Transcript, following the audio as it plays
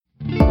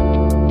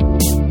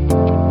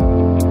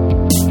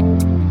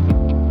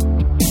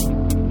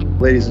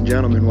Ladies and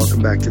gentlemen,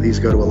 welcome back to These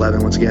Go to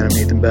 11. Once again, I'm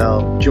Nathan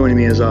Bell. Joining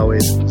me as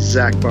always,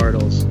 Zach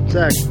Bartles.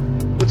 Zach,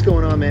 what's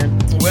going on, man?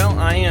 Well,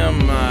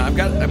 I've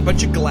got a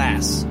bunch of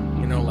glass,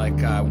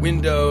 like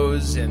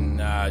windows and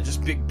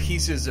just big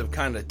pieces of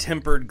kind of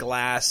tempered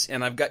glass,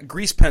 and I've got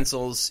grease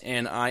pencils,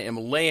 and I am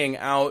laying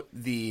out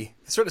the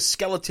sort of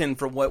skeleton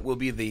for what will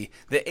be the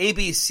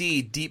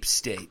ABC deep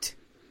state.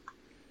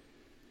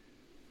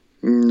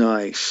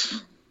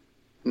 Nice.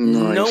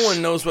 No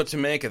one knows what to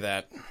make of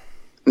that.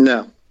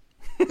 No,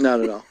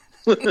 not at all.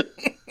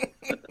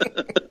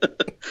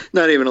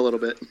 Not even a little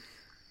bit.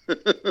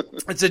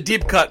 It's a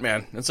deep cut,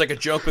 man. It's like a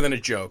joke within a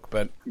joke,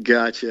 but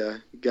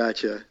Gotcha.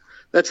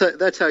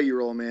 That's how you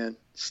roll, man.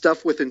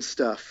 Stuff within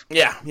stuff.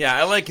 Yeah.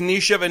 I like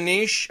niche of a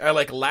niche. I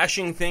like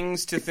lashing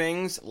things to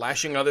things,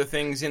 lashing other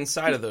things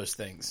inside of those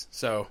things.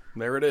 So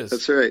there it is.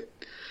 That's right.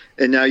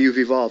 And now you've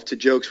evolved to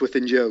jokes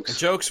within jokes.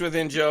 Jokes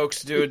within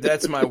jokes, dude.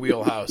 That's my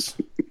wheelhouse.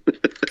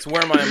 It's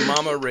where my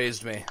mama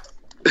raised me.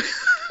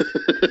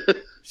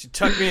 She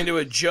tucked me into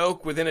a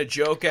joke within a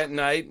joke at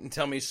night and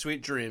tell me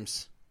sweet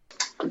dreams.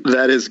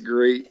 That is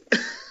great.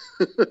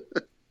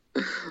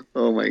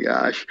 Oh my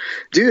gosh,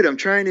 dude! I'm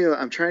trying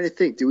to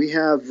think. Do we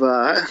have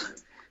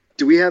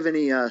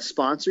any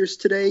sponsors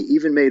today?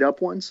 Even made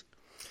up ones?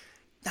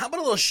 How about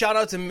a little shout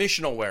out to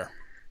Missional Wear?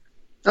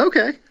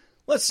 Okay.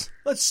 Let's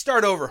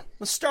start over.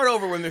 Let's start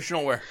over with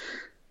Missional Wear.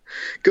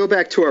 Go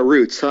back to our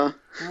roots, huh?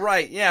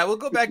 Right. Yeah, we'll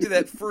go back to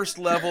that first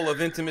level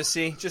of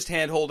intimacy, just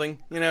hand holding.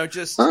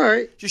 Just all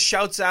right. Just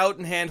shouts out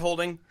and hand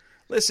holding.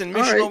 Listen,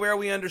 Missional Wear,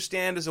 we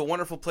understand, is a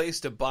wonderful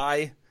place to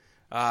buy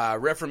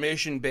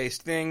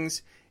Reformation-based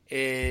things.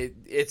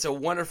 It's a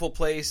wonderful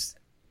place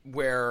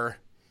where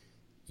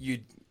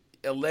you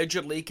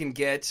allegedly can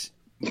get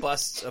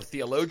busts of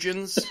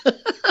theologians,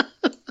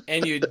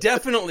 and you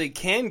definitely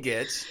can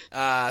get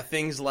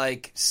things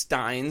like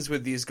Steins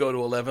with these Go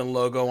to 11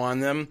 logo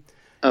on them.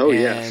 Oh,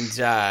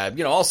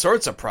 and, all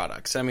sorts of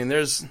products. I mean,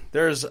 there's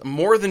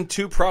more than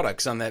 2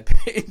 products on that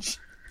page.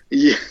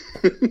 Yeah.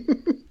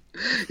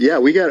 Yeah,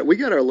 we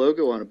got our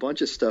logo on a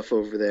bunch of stuff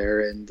over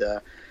there, and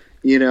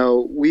we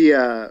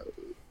love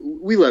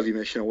you,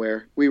 Missional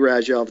Wear. We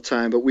razz you all the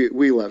time, but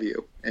we love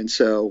you, and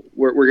so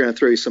we're going to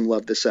throw you some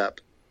love this up.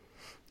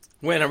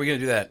 When are we going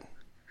to do that?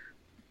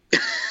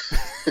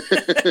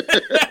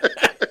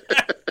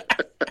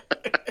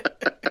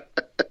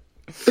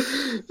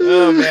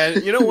 Oh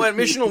man, you know what?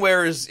 Missional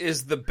Wear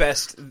is the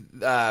best,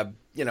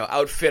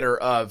 outfitter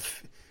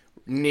of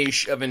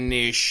niche of a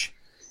niche.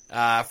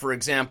 For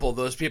example,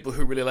 those people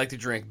who really like to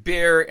drink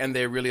beer and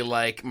they really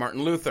like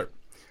Martin Luther.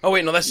 Oh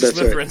wait, no, that's just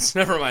Lutherans.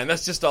 Right. Never mind,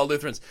 that's just all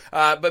Lutherans.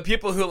 But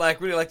people who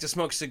really like to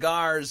smoke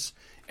cigars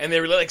and they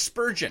really like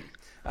Spurgeon,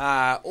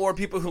 or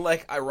people who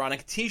like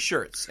ironic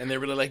T-shirts and they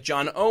really like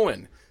John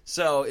Owen.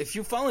 So if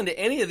you fall into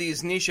any of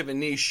these niche of a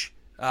niche,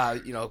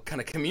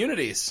 kind of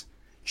communities,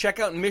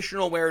 check out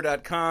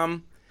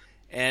missionalwear.com,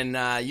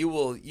 and you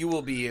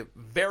will be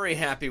very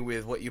happy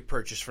with what you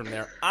purchase from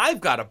there.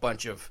 I've got a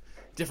bunch of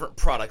different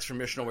products from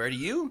Missional Wear. Do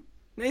you,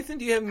 Nathan?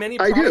 Do you have many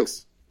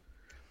products?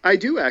 I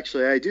do,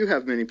 actually. I do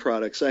have many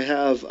products. I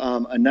have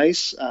a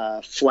nice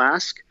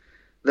flask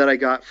that I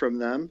got from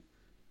them,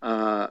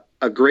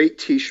 a great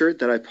T-shirt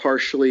that I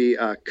partially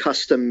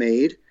custom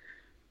made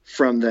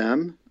from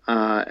them,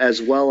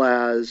 as well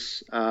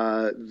as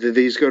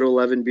These Go to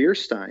 11 beer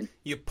stein.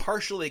 You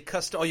partially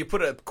custom. Oh, you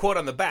put a quote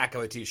on the back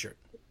of a T-shirt.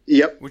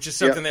 Yep. Which is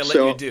something they let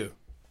you do.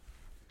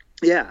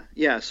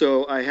 Yeah.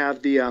 So I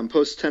have the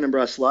Post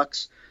Tenebras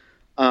Lux,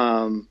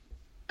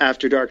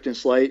 After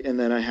Darkness Light, and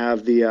then I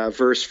have the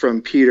verse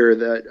from Peter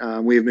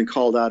that we have been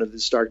called out of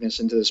this darkness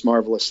into this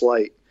marvelous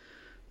light,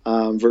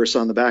 verse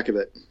on the back of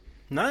it.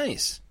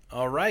 Nice.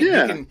 All right.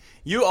 Yeah.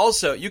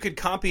 You could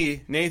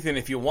copy Nathan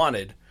if you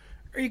wanted,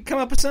 or you could come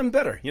up with something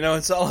better.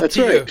 It's all up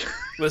to right. you,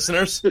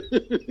 listeners.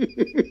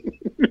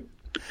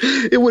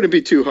 It wouldn't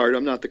be too hard.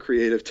 I'm not the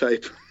creative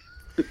type.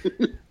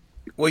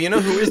 Well, you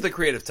know who is the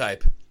creative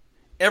type?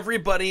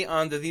 Everybody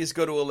on the These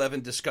Go to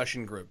 11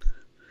 discussion group.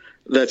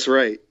 That's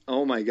right.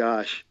 Oh my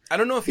gosh. I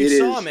don't know if you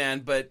saw,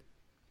 man, but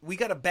we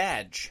got a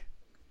badge.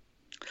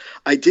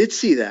 I did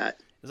see that.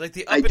 It was like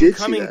the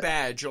up-and-coming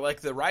badge, or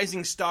like the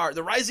Rising Star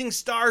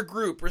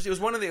group. It was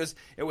one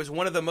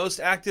of the most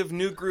active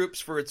new groups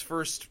for its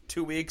first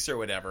 2 weeks or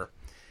whatever.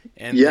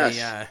 And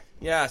yes.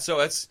 So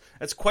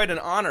that's quite an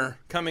honor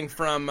coming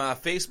from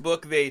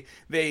Facebook.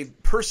 They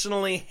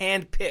personally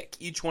handpick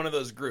each one of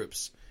those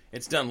groups.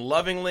 It's done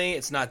lovingly.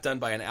 It's not done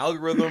by an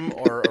algorithm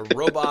or a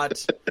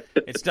robot.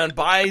 It's done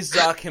by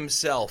Zuck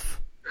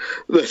himself.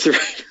 That's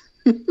right.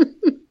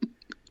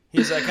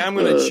 He's like, I'm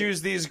going to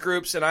choose these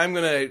groups, and I'm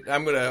going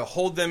to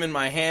hold them in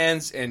my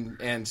hands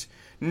and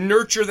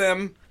nurture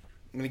them.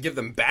 I'm going to give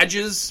them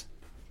badges.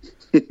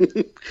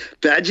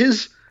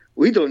 Badges?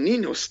 We don't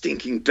need no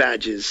stinking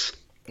badges.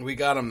 We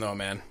got them though,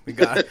 man.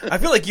 I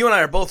feel like you and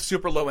I are both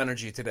super low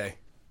energy today.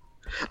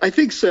 I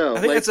think so. I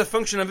think that's a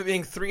function of it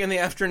being 3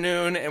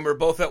 p.m, and we're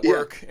both at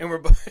work, and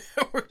we're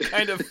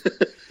kind of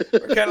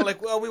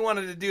like, well, we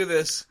wanted to do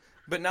this,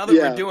 but now that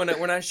we're doing it,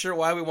 we're not sure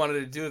why we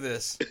wanted to do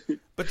this.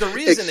 But the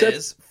reason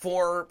is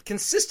for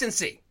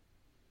consistency.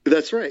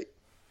 That's right.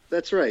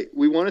 That's right.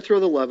 We want to throw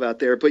the love out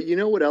there. But you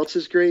know what else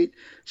is great?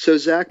 So,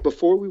 Zach,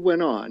 before we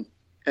went on,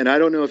 and I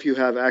don't know if you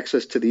have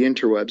access to the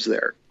interwebs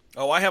there.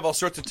 Oh, I have all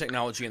sorts of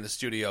technology in the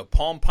studio.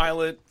 Palm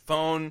Pilot,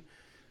 phone,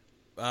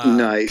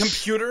 nice.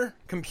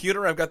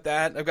 Computer. I've got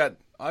that. I've got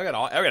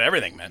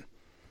everything, man.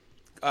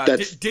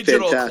 That's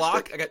digital fantastic.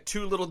 clock. I got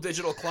 2 little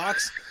digital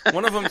clocks.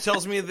 One of them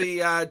tells me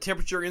the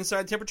temperature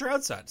inside, temperature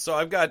outside. So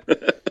I've got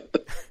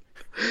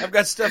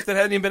stuff that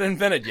hasn't even been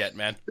invented yet,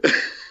 man.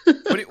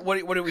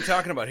 What are we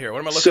talking about here? What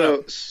am I looking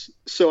up?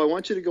 So I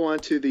want you to go on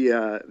to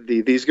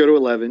the These Go to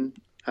 11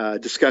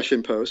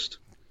 discussion post.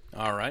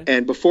 All right.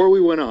 And before we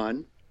went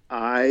on,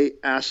 I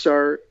asked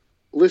our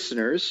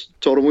listeners,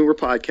 told them we were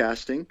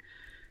podcasting.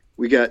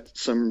 We got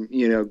some,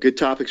 good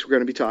topics we're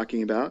going to be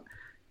talking about.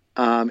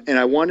 And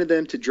I wanted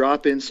them to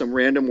drop in some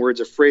random words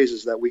or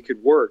phrases that we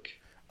could work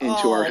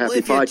into our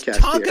happy podcast. If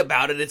you talk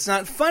about it, it's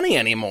not funny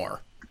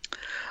anymore.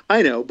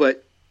 I know,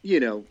 but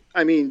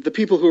the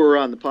people who are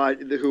on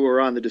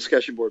the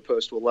discussion board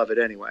post will love it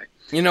anyway.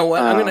 You know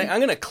what? I'm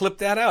gonna clip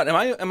that out.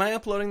 Am I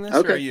uploading this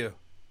or are you?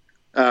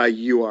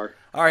 You are.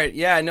 All right.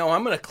 Yeah. No,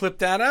 I'm gonna clip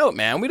that out,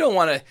 man. We don't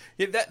want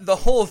to the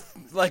whole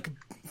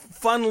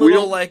fun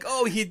little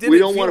he did. We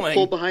don't want to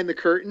pull behind the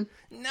curtain.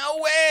 No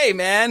way,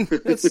 man.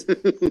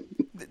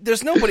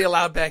 There's nobody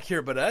allowed back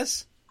here but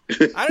us.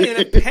 I don't even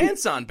have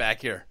pants on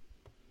back here.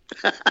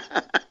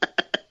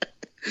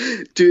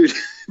 Dude,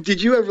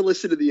 did you ever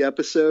listen to the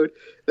episode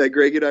that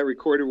Greg and I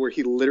recorded where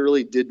he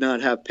literally did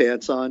not have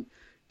pants on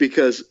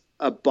because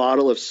a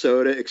bottle of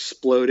soda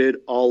exploded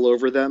all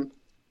over them?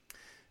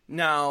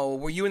 Now,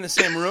 were you in the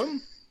same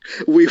room?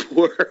 We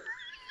were.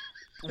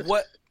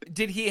 What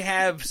did he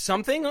have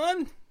something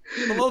on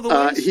below the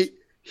waist?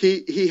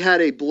 He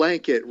had a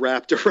blanket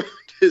wrapped around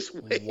his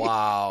waist.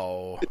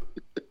 Wow.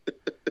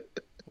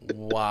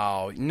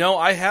 Wow. No,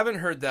 I haven't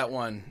heard that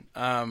one.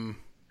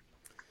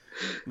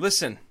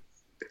 Listen,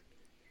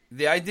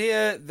 the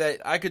idea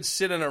that I could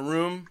sit in a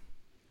room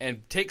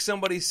and take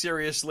somebody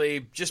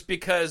seriously just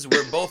because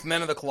we're both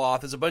men of the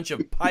cloth is a bunch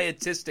of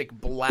pietistic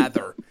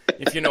blather,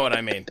 if you know what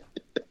I mean.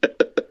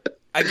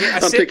 I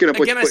say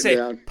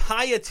down.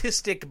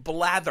 Pietistic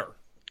blather.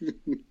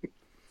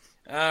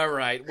 All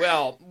right.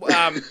 Well,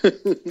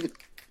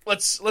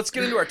 let's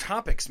get into our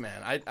topics,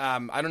 man.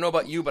 I don't know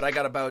about you, but I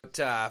got about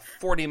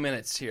 40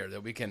 minutes here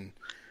that we can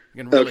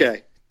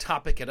really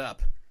topic it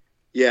up.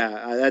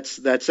 Yeah,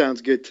 that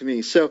sounds good to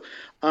me. So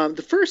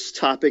the first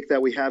topic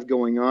that we have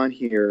going on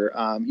here,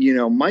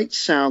 might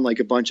sound like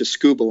a bunch of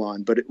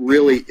scubalon, but it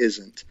really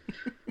isn't.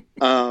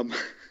 And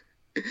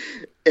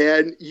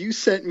you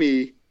sent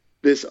me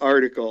this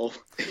article,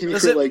 and you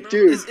were like,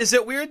 dude. Is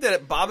it weird that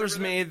it bothers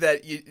me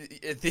that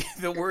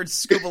the word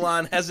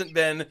scubalon hasn't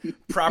been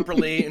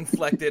properly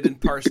inflected and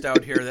parsed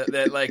out here?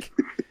 That like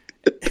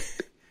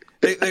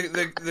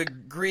the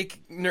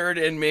Greek nerd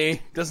in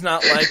me does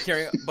not like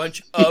hearing a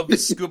bunch of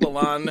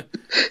scubalon.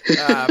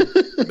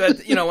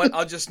 But you know what?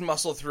 I'll just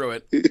muscle through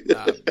it.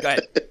 Go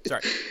ahead.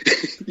 Sorry.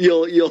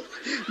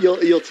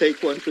 You'll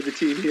take one for the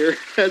team here,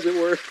 as it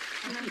were.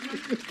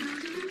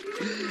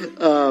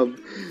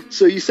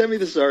 So you sent me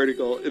this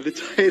article. The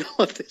title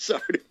of this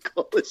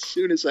article, as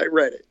soon as I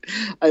read it,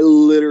 I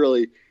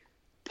literally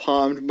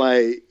palmed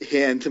my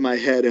hand to my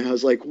head and I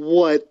was like,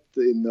 what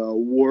in the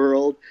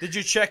world? Did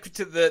you check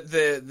to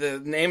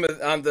the name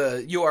on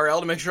the URL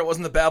to make sure it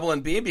wasn't the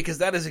Babylon Bee? Because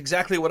that is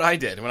exactly what I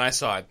did when I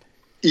saw it.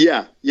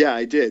 Yeah,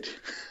 I did.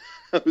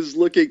 I was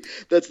looking.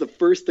 That's the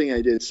first thing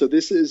I did. So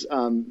this is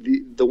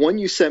the one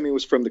you sent me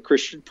was from the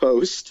Christian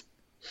Post.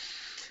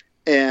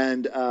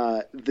 And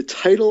the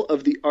title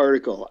of the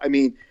article, I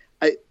mean,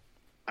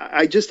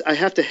 I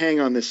have to hang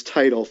on this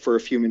title for a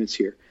few minutes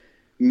here.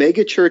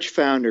 Megachurch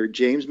founder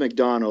James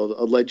MacDonald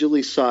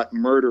allegedly sought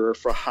murderer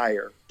for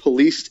hire.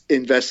 Police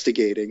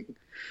investigating.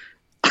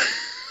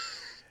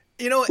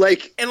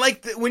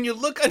 When you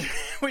look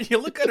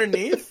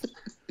underneath,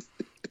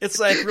 it's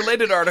like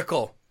related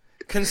article.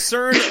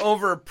 Concern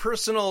over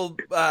personal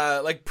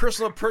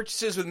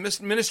purchases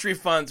with ministry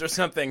funds or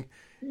something.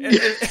 And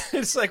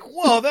it's like,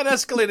 whoa, that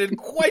escalated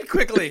quite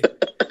quickly.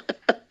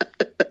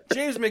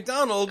 James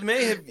MacDonald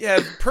may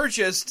have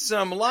purchased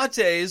some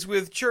lattes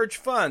with church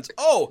funds.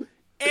 Oh,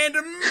 and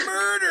a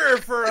murder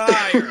for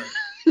hire.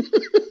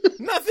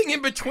 Nothing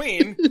in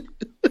between.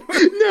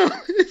 No.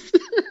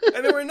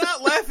 And then we're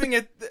not laughing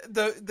at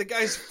the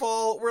guy's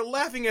fall. We're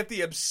laughing at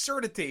the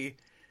absurdity.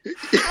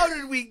 How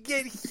did we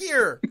get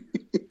here?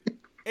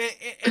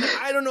 And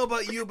I don't know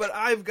about you, but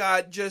I've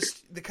got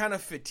just the kind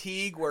of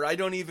fatigue where I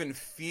don't even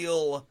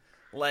feel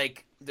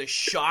like the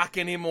shock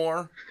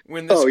anymore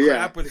when this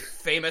crap with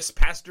famous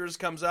pastors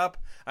comes up.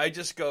 I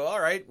just go, all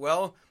right,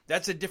 well,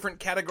 that's a different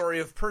category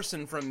of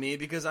person from me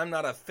because I'm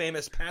not a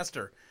famous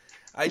pastor.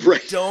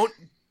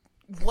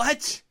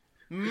 What?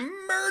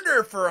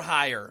 Murder for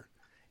hire.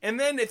 And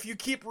then if you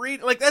keep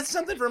reading, that's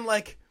something from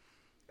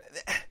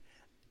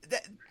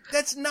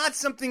that's not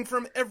something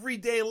from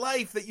everyday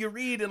life that you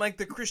read in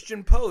the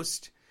Christian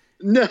Post.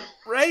 No.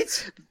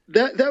 Right?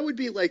 That would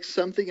be like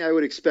something I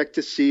would expect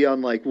to see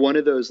on like one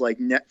of those like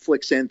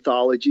Netflix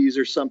anthologies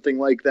or something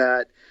like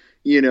that,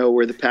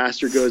 where the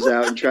pastor goes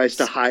out and tries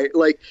to hire,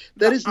 like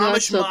that is not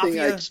Amish something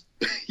Mafia.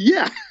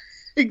 Yeah,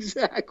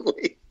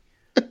 exactly.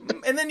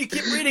 And then you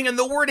keep reading and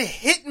the word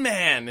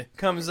hitman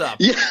comes up.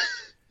 Yeah.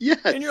 Yeah.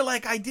 And you're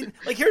like, I didn't,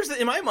 like,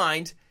 in my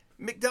mind,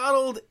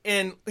 McDonald,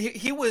 and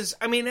he was,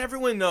 I mean,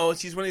 everyone knows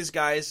he's one of these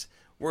guys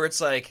where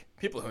it's like,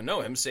 people who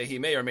know him say he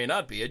may or may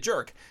not be a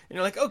jerk. And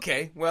you're like,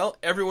 okay, well,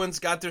 everyone's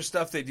got their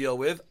stuff they deal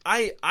with.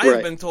 I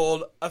have been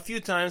told a few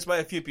times by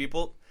a few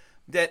people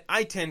that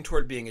I tend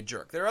toward being a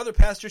jerk. There are other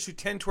pastors who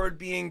tend toward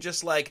being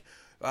just like,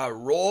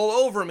 roll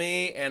over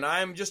me, and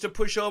I'm just a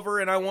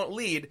pushover, and I won't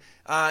lead.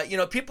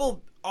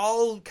 People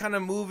all kind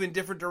of move in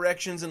different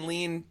directions and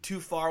lean too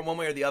far one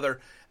way or the other.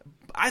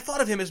 I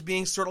thought of him as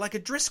being sort of like a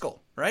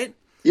Driscoll, right?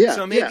 Yeah.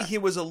 So maybe he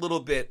was a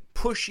little bit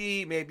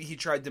pushy. Maybe he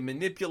tried to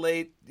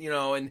manipulate,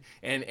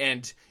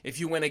 and if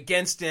you went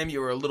against him, you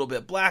were a little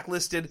bit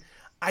blacklisted.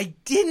 I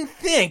didn't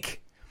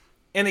think,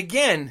 and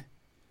again,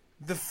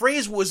 the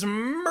phrase was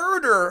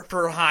murder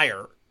for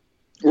hire.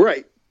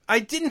 Right. I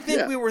didn't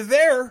think we were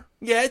there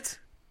yet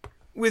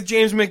with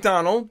James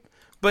McDonald,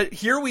 but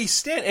here we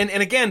stand.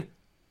 And again,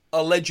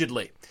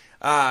 allegedly.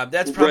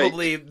 That's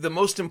probably the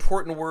most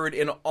important word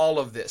in all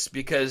of this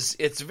because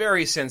it's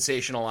very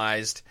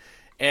sensationalized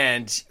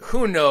and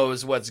who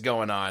knows what's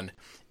going on.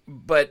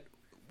 But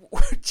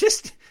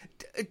just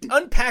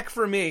unpack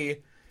for me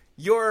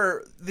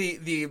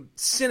the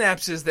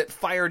synapses that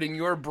fired in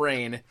your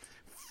brain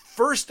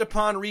first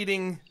upon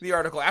reading the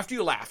article after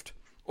you laughed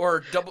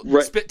or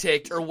spit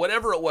taked or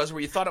whatever it was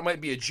where you thought it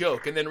might be a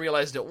joke and then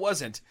realized it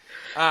wasn't.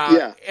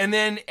 And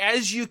then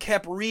as you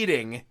kept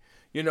reading,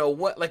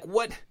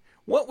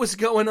 what was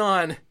going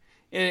on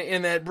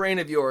in that brain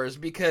of yours?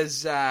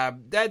 Because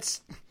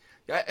that's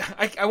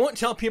I won't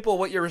tell people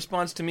what your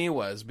response to me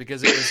was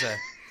because it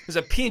was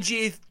a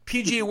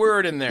PG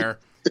word in there.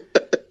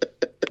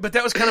 But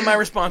that was kind of my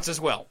response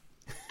as well.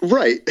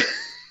 Right.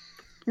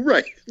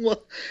 Right.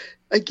 Well,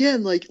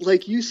 again,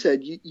 like you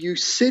said, you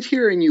sit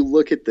here and you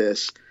look at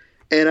this,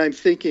 and I'm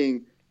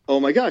thinking, oh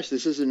my gosh,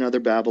 this is another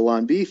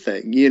Babylon Bee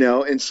thing,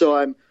 And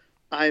so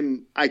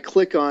I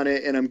click on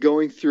it and I'm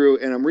going through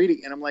and I'm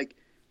reading and I'm like,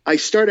 I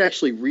start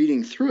actually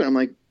reading through it. I'm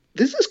like,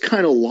 this is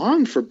kind of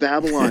long for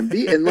Babylon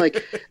Bee. And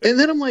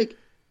then I'm like,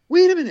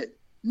 wait a minute.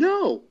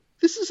 No,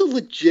 this is a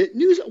legit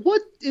news.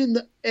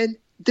 And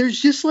there's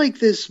just like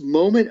this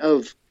moment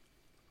of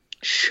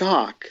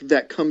shock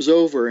that comes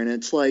over. And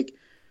it's like,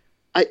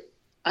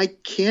 I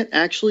can't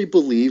actually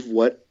believe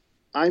what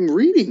I'm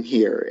reading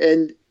here.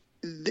 And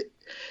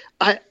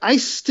I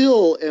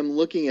still am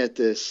looking at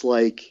this,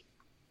 like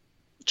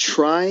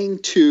trying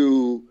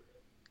to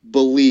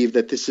believe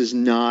that this is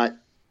not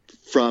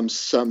from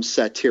some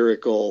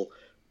satirical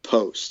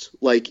post.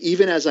 Like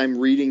even as I'm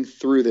reading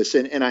through this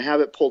and I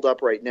have it pulled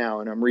up right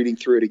now and I'm reading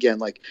through it again,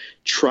 like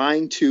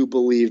trying to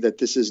believe that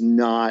this is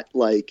not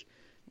like,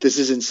 this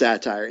isn't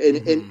satire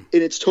and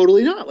it's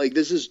totally not. Like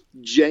this is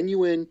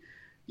genuine,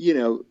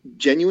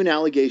 genuine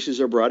allegations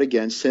are brought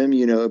against him.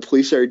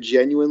 Police are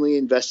genuinely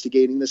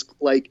investigating this.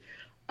 Like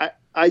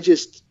I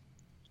just,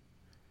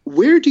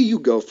 where do you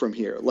go from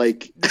here?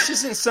 Like this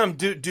isn't some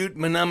dude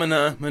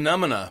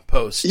phenomena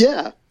post.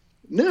 Yeah.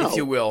 No. If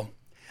you will.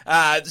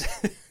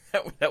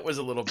 That was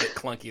a little bit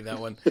clunky, that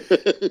one.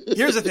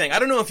 Here's the thing. I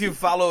don't know if you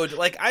followed,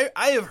 like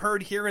I have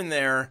heard here and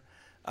there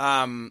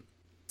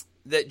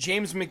that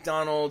James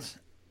McDonald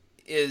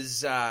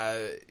is,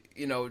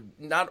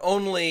 not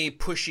only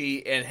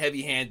pushy and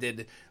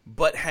heavy-handed,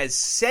 but has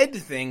said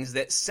things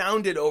that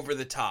sounded over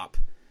the top.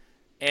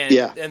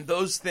 And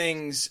those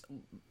things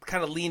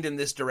kind of leaned in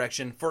this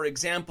direction. For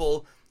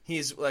example,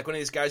 he's like one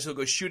of these guys who'll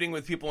go shooting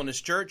with people in his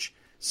church.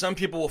 Some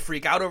people will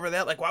freak out over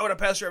that. Like, why would a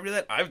pastor ever do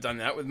that? I've done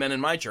that with men in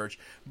my church.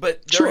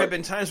 But there have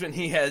been times when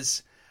he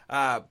has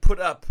put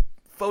up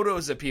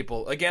photos of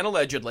people, again,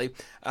 allegedly.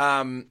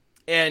 And,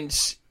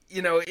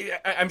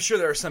 I'm sure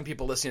there are some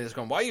people listening to this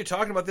going, why are you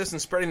talking about this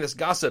and spreading this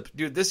gossip?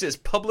 Dude, this is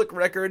public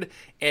record.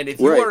 And if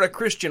you are a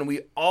Christian,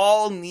 we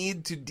all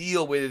need to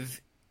deal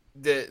with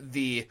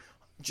the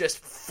just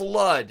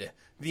flood,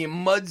 the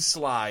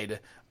mudslide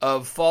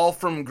of fall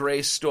from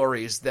grace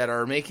stories that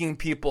are making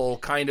people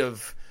kind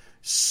of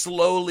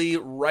slowly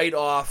write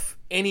off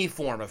any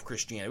form of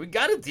Christianity. We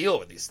got to deal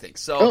with these things.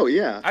 So,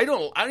 I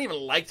don't even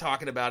like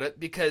talking about it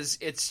because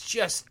it's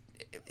just,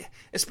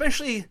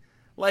 especially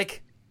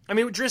like, I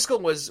mean, Driscoll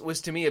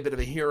was to me a bit of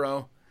a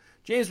hero.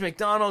 James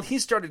McDonald, he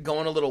started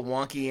going a little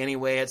wonky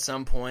anyway at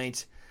some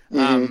point.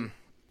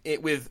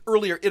 With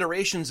earlier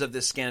iterations of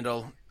this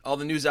scandal, all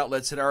the news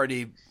outlets had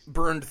already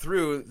burned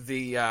through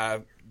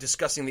the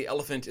discussing the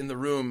elephant in the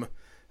room,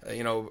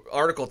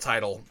 article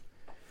title.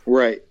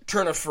 Right.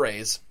 Turn of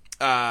phrase.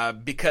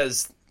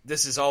 Because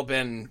this has all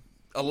been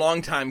a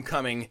long time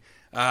coming.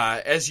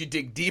 As you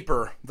dig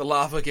deeper, the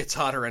lava gets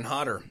hotter and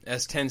hotter,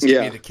 as tends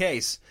to be the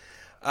case.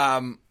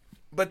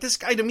 But this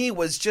guy to me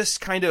was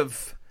just kind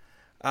of,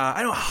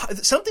 I don't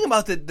know, something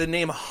about the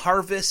name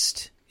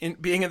Harvest in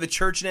being in the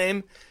church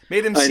name.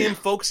 Made him seem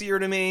folksier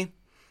to me.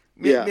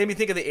 Made me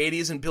think of the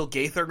 80s and Bill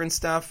Gaither and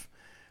stuff.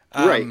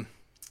 Right.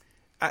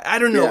 I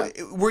don't know.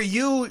 Yeah. Were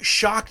you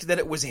shocked that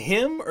it was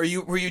him, or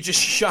were you just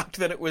shocked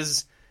that it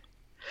was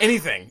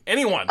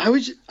anyone? I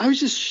was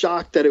just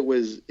shocked that it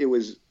was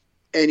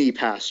any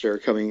pastor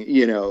coming,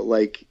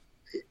 like,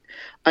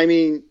 I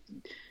mean,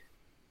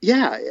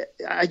 yeah,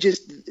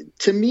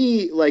 to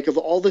me, like, of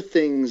all the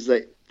things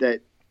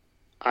that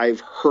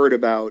I've heard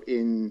about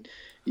in,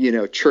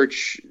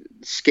 church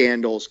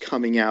scandals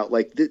coming out,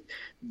 like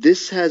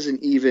this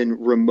hasn't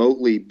even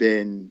remotely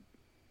been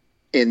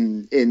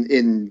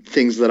in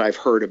things that I've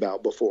heard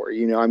about before.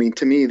 I mean,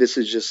 to me, this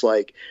is just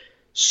like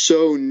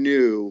so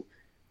new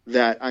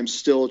that I'm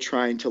still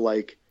trying to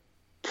like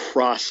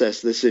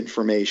process this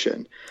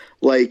information.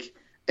 Like,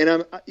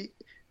 and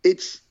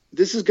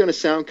this is going to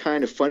sound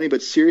kind of funny,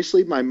 but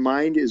seriously, my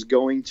mind is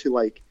going to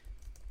like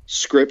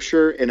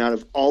scripture, and out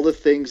of all the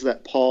things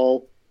that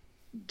Paul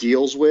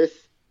deals with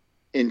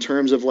in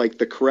terms of like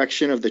the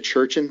correction of the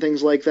church and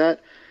things like that,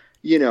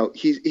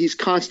 he's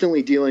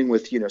constantly dealing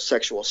with,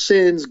 sexual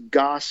sins,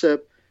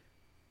 gossip.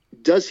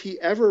 Does he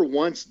ever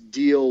once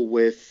deal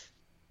with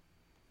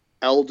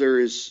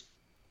elders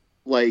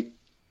like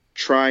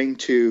trying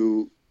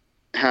to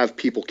have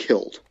people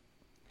killed?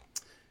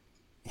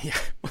 Yeah.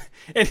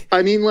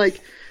 I mean, like,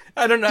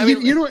 I don't know. I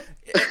mean, what?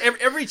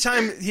 Every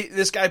time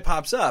this guy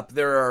pops up,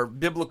 there are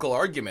biblical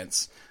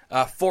arguments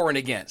for and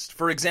against.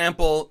 For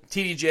example,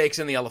 T.D. Jakes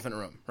in the elephant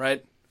room,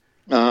 right?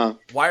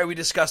 Why are we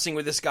discussing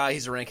with this guy?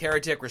 He's a rank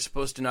heretic. We're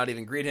supposed to not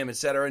even greet him,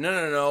 etc.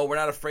 No. We're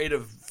not afraid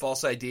of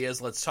false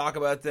ideas. Let's talk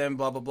about them.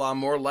 Blah blah blah.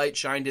 More light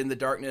shined in the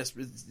darkness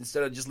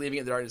instead of just leaving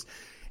it in the darkness.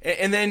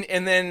 And then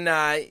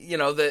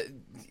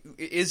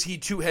is he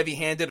too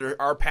heavy-handed? Or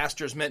are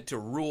pastors meant to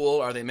rule?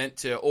 Are they meant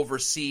to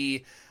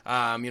oversee?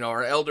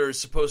 Are elders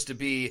supposed to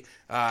be,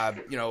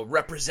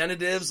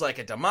 representatives like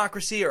a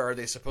democracy, or are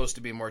they supposed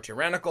to be more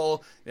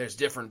tyrannical? There's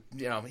different,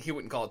 he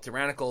wouldn't call it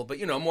tyrannical,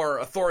 but, more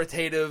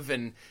authoritative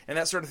and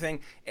that sort of thing.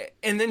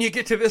 And then you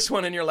get to this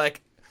one and you're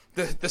like,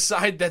 the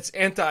side that's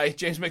anti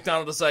James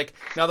MacDonald is like,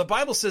 now the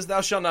Bible says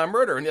thou shalt not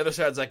murder. And the other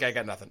side's like, I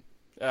got nothing.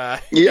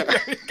 Yeah.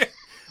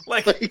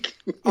 Like,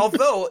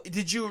 although,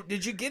 did you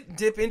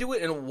dip into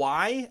it, and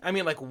why? I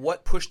mean, like,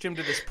 what pushed him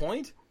to this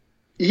point?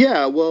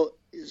 Yeah, well,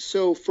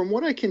 so from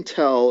what I can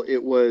tell,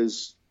 it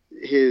was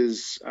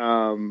his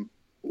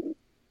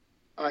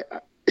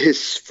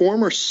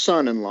former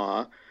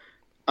son-in-law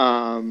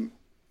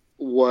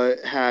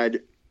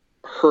had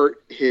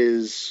hurt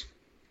his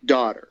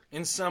daughter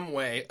in some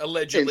way,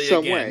 allegedly. In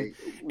some way,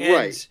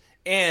 right?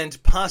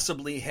 And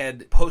possibly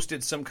had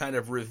posted some kind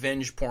of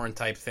revenge porn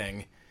type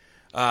thing.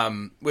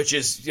 Which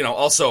is,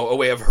 also a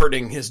way of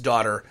hurting his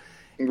daughter.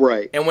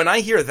 Right. And when I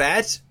hear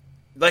that,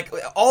 like,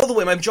 all the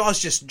way, my jaw's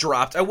just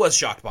dropped. I was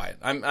shocked by it.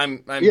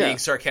 I'm being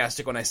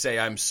sarcastic when I say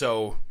I'm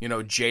so,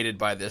 jaded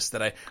by this,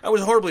 that I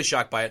was horribly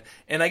shocked by it.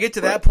 And I get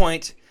to that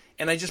point,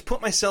 and I just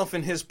put myself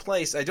in his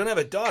place. I don't have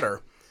a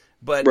daughter,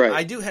 but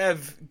I do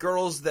have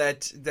girls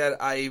that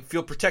I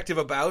feel protective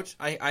about.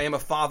 I am a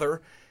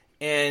father.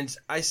 And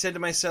I said to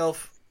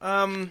myself,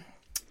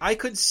 I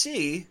could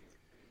see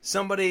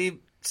somebody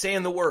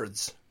saying the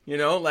words, maybe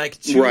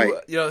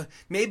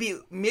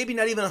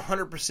not even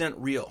 100%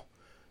 real,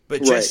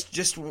 but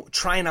just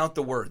trying out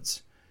the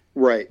words.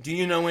 Right. Do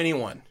you know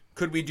anyone?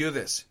 Could we do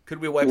this? Could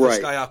we wipe this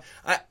guy off?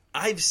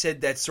 I've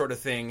said that sort of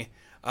thing,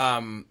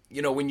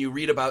 when you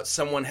read about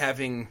someone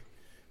having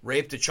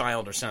raped a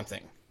child or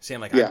something,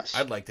 saying like, yes.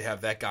 I'd like to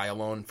have that guy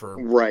alone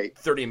for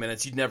 30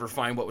 minutes. You'd never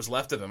find what was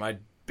left of him. I'd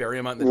bury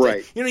him out in the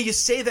day. You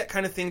say that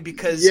kind of thing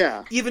because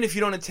even if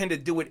you don't intend to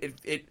do it,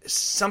 it's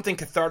something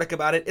cathartic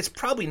about it. It's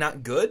probably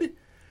not good,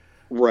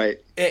 right?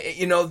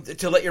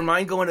 To let your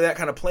mind go into that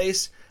kind of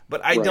place.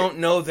 But I don't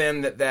know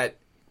then that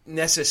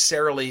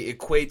necessarily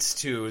equates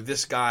to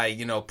this guy,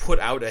 put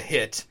out a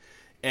hit,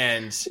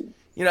 and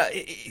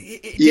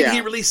did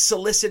he really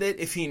solicit it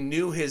if he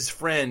knew his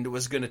friend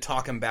was going to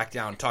talk him back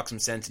down, talk some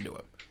sense into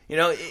him?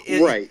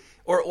 Right?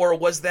 Or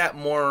was that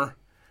more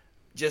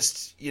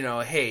just,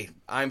 hey,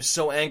 I'm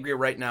so angry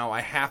right now. I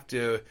have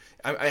to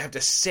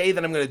say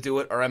that I'm going to do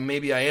it, or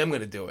maybe I am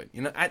going to do it.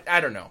 I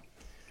don't know.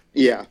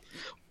 Yeah.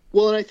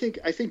 Well, and I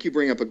think you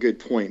bring up a good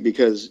point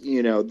because,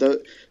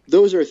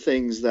 those are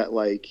things that,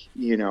 like,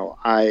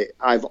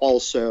 I've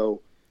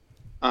also,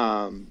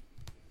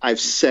 I've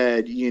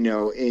said,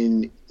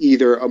 in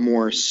either a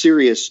more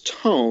serious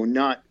tone,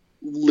 not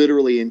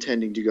literally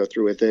intending to go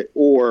through with it,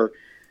 or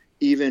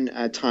even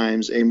at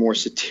times a more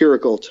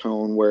satirical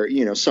tone where,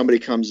 somebody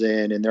comes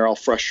in and they're all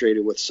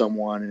frustrated with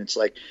someone and it's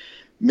like,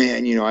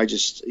 man, I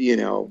just,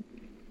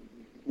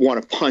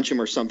 want to punch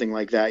him or something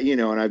like that,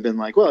 and I've been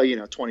like, well,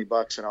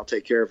 $20 and I'll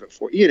take care of it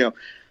for you.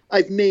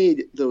 I've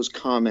made those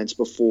comments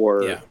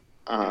before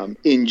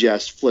in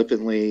jest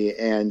flippantly.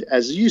 And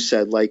as you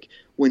said, like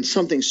when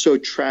something so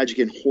tragic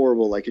and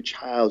horrible, like a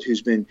child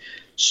who's been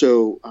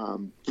so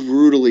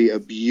brutally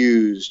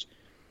abused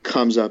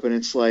comes up and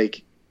it's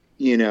like,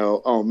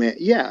 oh man,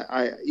 yeah,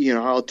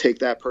 I'll take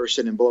that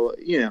person and blow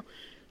it,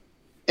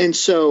 And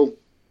so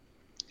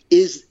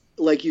is,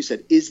 like you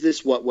said, is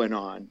this what went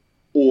on,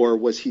 or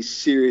was he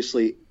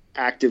seriously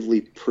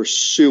actively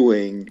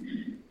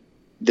pursuing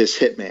this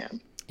hitman?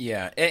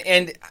 Yeah,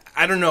 and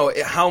I don't know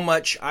how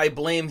much I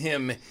blame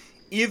him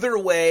either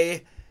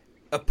way,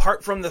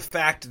 apart from the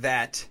fact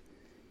that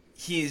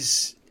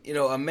he's,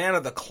 a man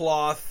of the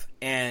cloth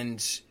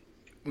and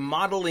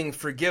modeling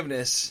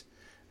forgiveness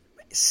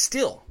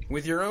still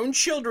with your own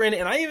children.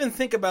 And I even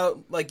think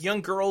about like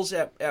young girls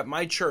at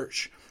my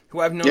church who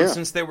I've known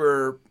since they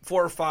were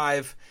 4 or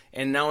 5,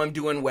 and now I'm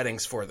doing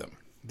weddings for them.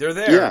 They're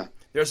there. Yeah.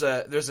 There's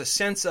a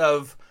sense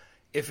of,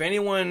 if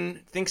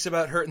anyone thinks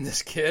about hurting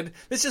this kid,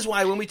 this is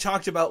why when we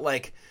talked about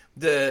like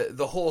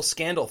the whole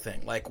scandal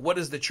thing, like what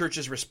is the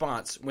church's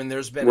response when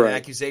there's been an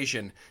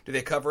accusation? Do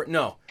they cover it?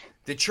 No.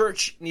 The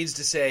church needs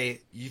to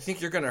say, you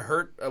think you're going to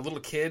hurt a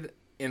little kid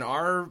in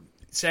our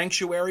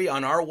sanctuary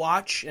on our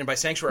watch? And by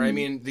sanctuary, I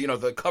mean,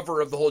 the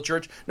cover of the whole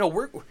church. No,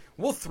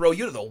 we'll throw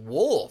you to the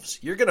wolves.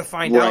 You're going to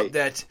find out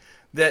that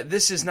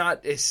this is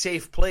not a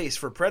safe place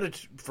for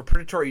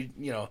predatory,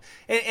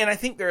 and I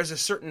think there's a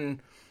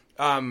certain,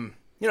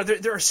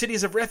 there are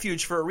cities of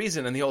refuge for a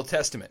reason in the Old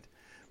Testament,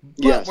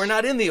 but we're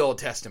not in the Old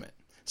Testament.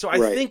 So I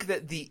think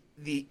that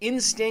the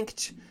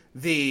instinct,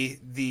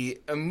 the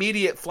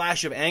immediate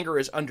flash of anger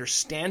is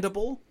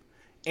understandable,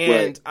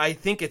 and I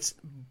think it's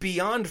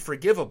beyond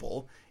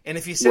forgivable. And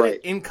if he said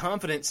it in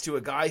confidence to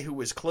a guy who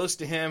was close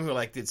to him, who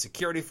like did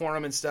security for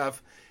him and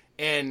stuff,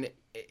 and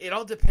it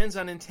all depends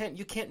on intent.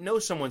 You can't know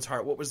someone's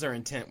heart. What was their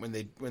intent when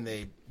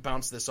they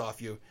bounced this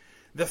off you?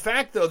 The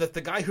fact, though, that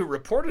the guy who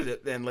reported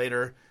it then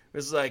later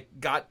was like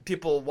got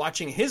people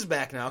watching his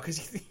back now because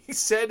he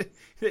said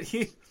that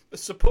he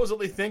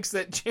supposedly thinks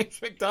that James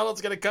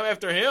McDonald's going to come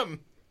after him.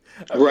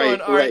 I'm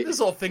going, all right, this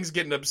whole thing's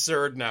getting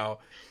absurd now.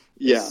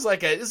 Yeah. This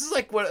is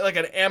like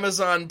an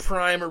Amazon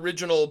Prime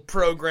original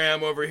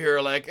program over here,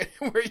 like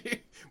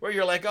where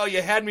you're like, oh,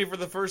 you had me for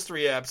the first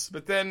 3 eps,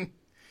 but then,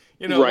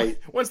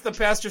 once the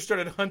pastor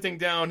started hunting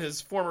down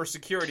his former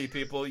security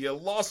people, you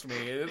lost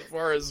me as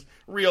far as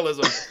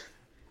realism.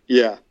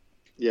 Yeah.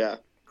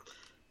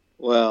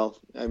 Well,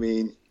 I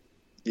mean,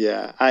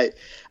 yeah,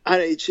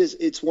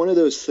 it's one of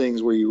those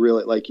things where you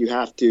really like you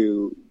have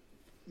to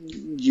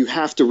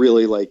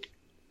really like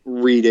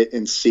read it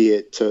and see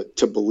it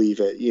to believe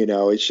it.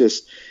 It's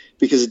just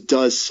because it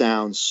does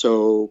sound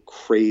so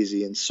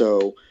crazy and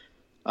so,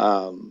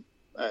 I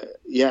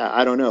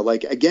don't know.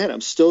 Like, again,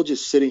 I'm still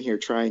just sitting here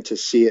trying to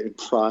see it and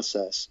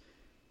process,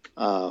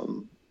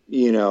 all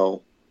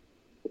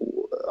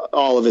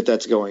of it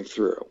that's going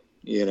through,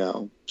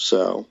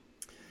 so.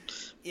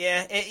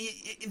 Yeah,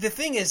 the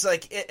thing is,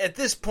 like, at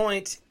this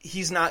point,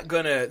 he's not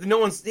gonna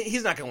go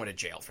to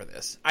jail for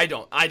this. I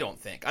don't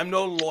think. I'm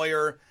no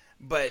lawyer,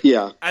 but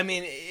I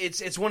mean,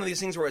 it's one of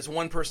these things where it's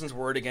one person's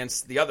word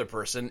against the other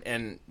person,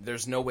 and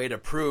there's no way to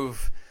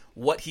prove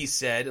what he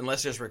said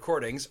unless there's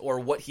recordings, or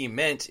what he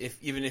meant.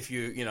 Even if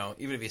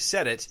he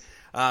said it,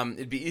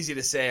 it'd be easy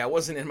to say I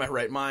wasn't in my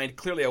right mind.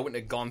 Clearly, I wouldn't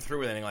have gone through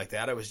with anything like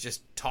that. I was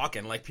just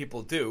talking like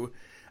people do.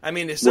 I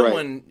mean, if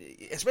someone,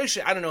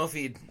 especially, I don't know if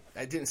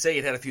I didn't say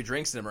he'd had a few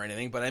drinks in him or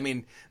anything, but I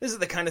mean, this is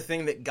the kind of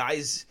thing that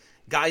guys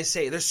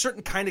say. There's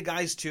certain kind of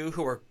guys, too,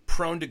 who are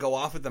prone to go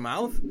off at the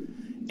mouth.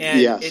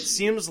 And it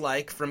seems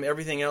like, from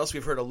everything else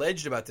we've heard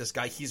alleged about this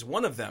guy, he's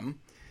one of them.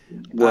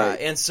 Right.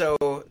 And so,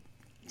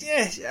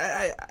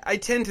 I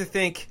tend to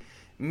think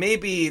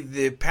maybe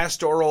the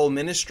pastoral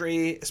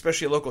ministry,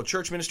 especially a local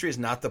church ministry, is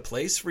not the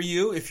place for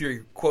you if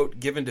you're, quote,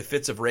 given to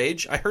fits of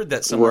rage. I heard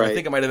that somewhere. I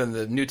think it might have been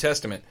the New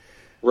Testament.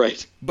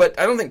 Right. But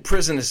I don't think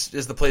prison is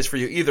the place for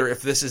you either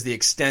if this is the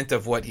extent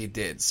of what he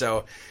did.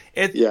 So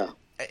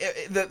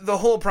the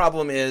whole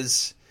problem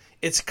is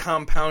it's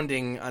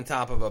compounding on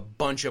top of a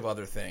bunch of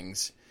other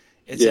things.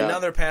 It's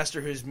another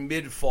pastor who's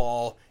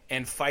mid-fall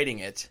and fighting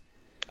it.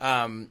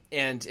 And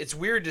it's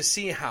weird to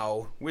see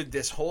how, with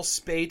this whole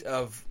spate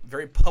of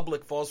very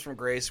public falls from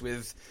grace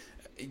with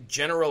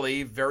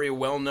generally very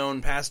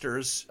well-known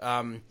pastors,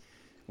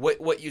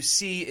 what you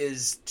see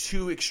is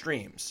 2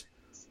 extremes.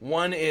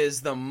 One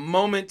is the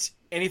moment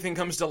anything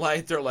comes to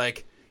light, they're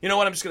like, you know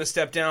what, I'm just going to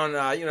step down.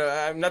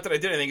 Not that I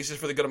did anything. It's just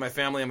for the good of my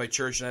family and my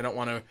church, and I don't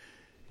want to.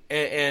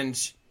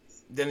 And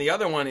then the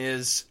other one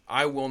is,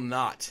 I will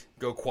not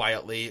go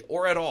quietly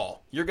or at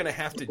all. You're going to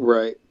have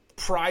to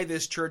pry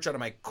this church out of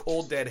my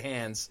cold, dead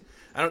hands.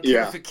 I don't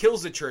care if it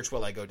kills the church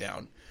while I go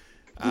down.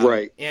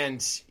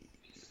 And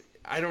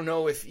I don't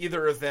know if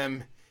either of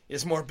them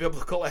is more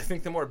biblical. I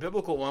think the more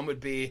biblical one would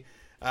be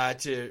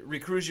to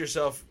recuse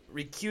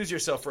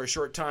yourself for a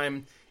short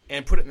time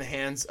and put it in the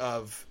hands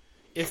of,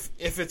 if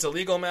it's a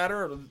legal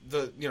matter,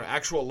 the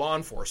actual law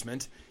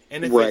enforcement,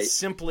 and if it's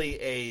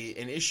simply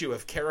an issue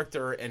of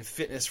character and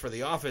fitness for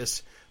the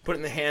office, put it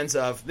in the hands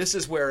of, this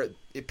is where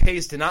it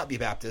pays to not be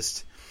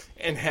Baptist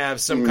and have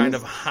some kind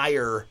of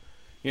higher,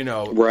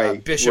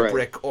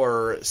 bishopric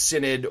or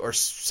synod or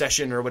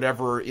session or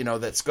whatever,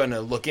 that's going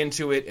to look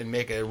into it and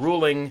make a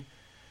ruling.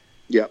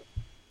 Yep.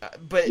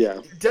 But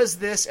does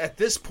this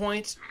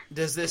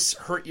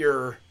hurt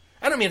your...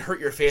 I don't mean hurt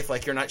your faith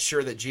like you're not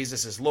sure that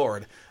Jesus is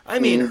Lord. I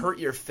mean hurt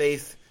your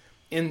faith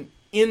in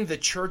in the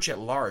church at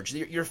large.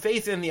 Your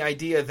faith in the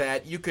idea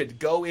that you could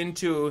go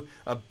into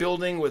a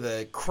building with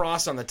a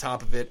cross on the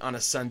top of it on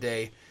a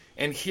Sunday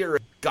and hear a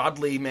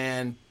godly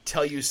man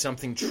tell you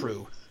something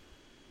true.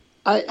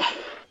 I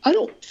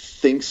don't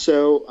think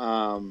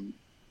so,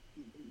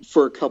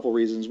 for a couple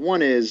reasons.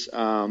 One is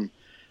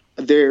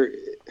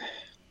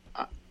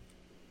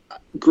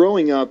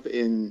growing up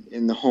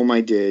in the home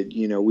I did,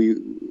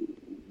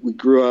 we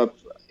grew up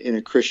in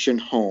a Christian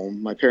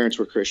home. My parents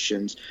were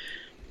Christians.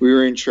 We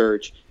were in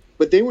church,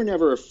 but they were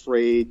never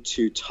afraid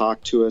to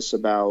talk to us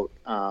about,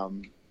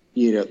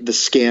 the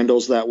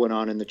scandals that went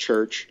on in the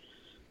church.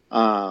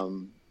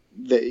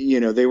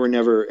 They were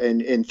never,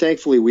 and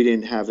thankfully we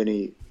didn't have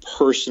any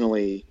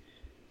personally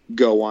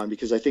go on,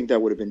 because I think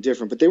that would have been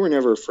different, but they were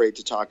never afraid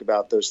to talk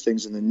about those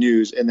things in the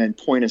news and then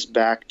point us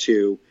back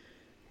to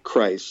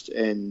Christ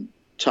and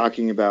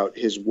talking about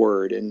his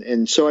word.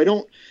 And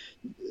so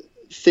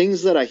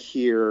things that I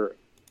hear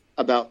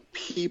about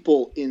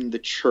people in the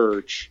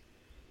church,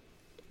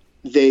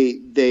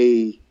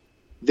 they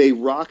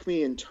rock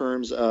me in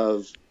terms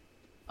of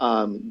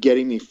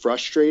getting me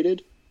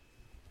frustrated,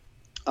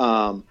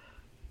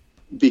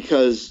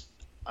 because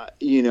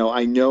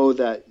I know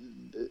that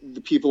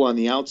the people on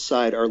the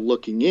outside are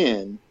looking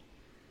in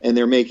and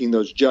they're making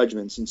those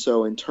judgments. And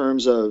so in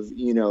terms of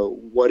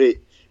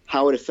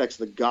how it affects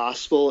the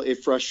gospel,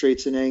 it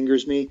frustrates and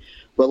angers me.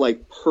 But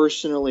like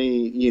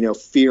personally,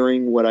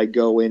 fearing what I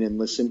go in and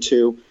listen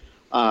to,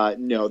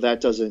 no,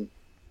 that doesn't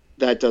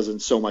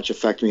so much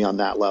affect me on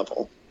that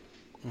level.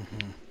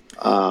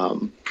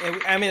 Mm-hmm.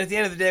 I mean, at the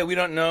end of the day, we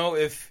don't know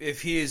if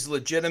he is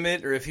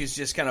legitimate or if he's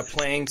just kind of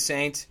playing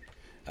saint,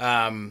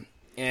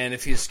 and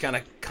if he's kind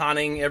of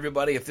conning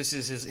everybody. If this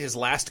is his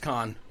last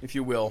con, if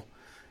you will,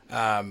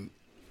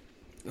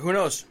 who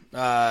knows?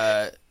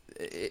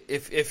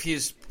 If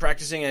he's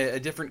practicing a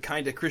different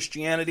kind of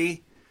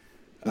Christianity,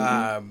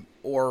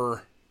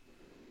 or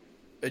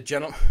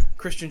a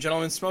Christian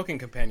gentleman's smoking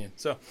companion.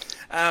 So,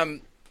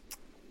 kind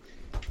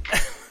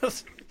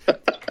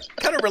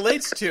of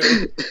relates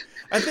to.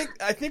 I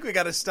think we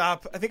got to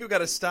stop. I think we got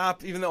to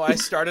stop. Even though I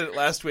started it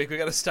last week, we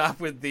got to stop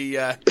with the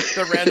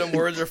random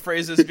words or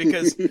phrases,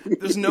 because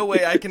there's no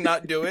way I can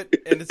not do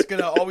it, and it's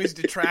going to always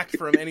detract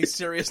from any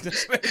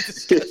seriousness of any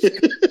discussion.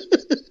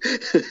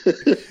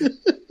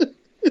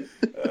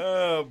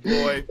 Oh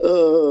boy.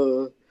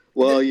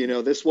 Well,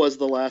 this was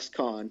the last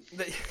con.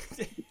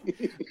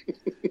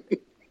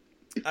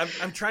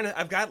 I'm trying to.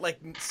 I've got like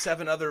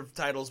 7 other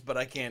titles, but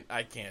I can't.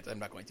 I'm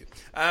not going to.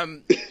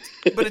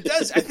 But it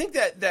does. I think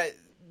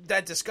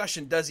that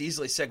discussion does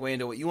easily segue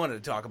into what you wanted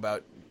to talk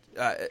about.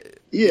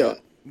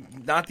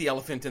 Not the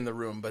elephant in the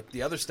room, but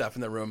the other stuff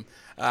in the room.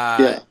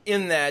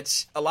 In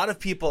that, a lot of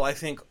people, I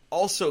think,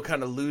 also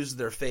kind of lose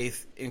their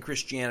faith in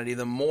Christianity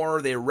the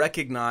more they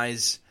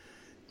recognize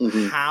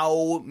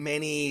how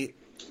many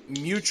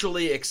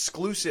mutually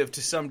exclusive,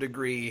 to some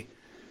degree,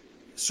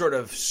 sort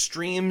of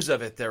streams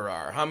of it there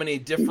are. How many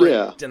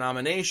different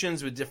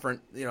denominations with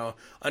different,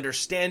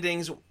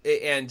 understandings.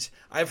 And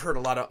I've heard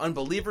a lot of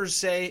unbelievers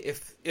say,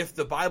 if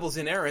the Bible's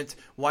inerrant,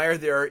 why are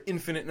there an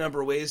infinite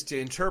number of ways to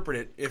interpret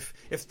it?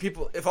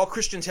 If all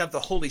Christians have the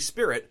Holy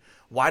Spirit,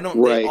 why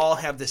don't they all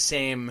have the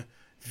same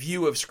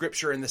view of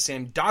Scripture and the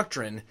same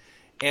doctrine?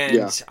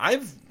 And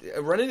I've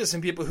run into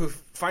some people who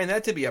find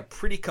that to be a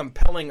pretty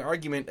compelling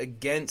argument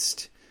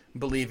against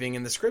believing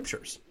in the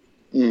Scriptures.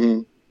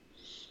 Mm-hmm.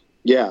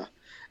 Yeah,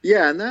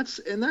 and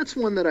that's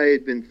one that I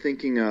had been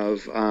thinking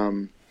of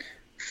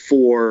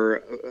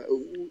for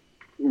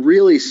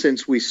really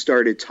since we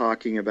started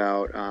talking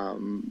about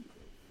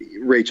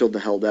Rachel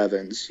DeHeld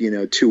Evans,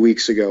 2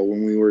 weeks ago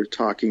when we were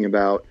talking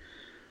about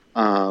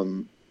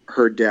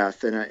her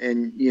death,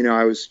 and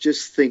I was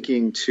just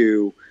thinking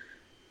to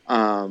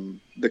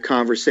the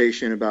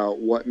conversation about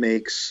what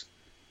makes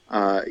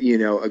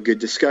a good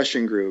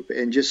discussion group,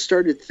 and just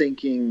started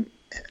thinking,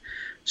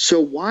 so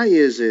why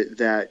is it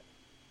that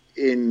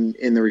in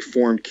the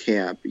Reformed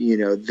camp,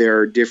 there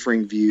are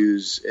differing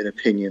views and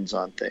opinions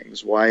on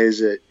things? Why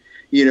is it,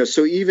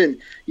 so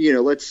even,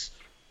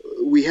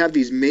 we have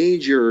these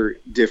major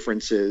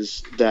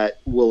differences that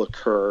will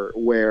occur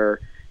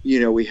where,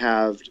 we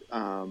have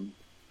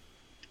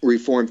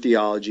Reformed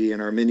theology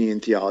and Arminian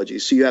theology.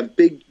 So you have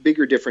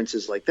bigger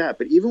differences like that.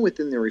 But even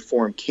within the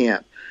Reformed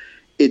camp,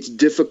 it's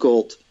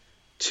difficult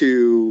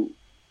to,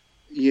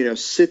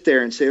 sit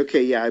there and say,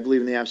 okay, yeah, I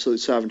believe in the absolute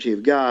sovereignty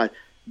of God,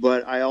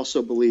 but I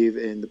also believe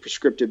in the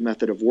prescriptive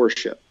method of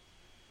worship.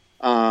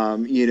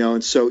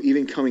 And so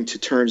even coming to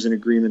terms and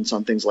agreements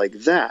on things like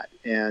that.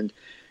 And,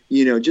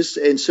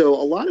 and so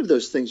a lot of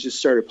those things just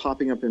started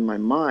popping up in my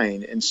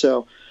mind. And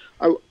so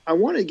I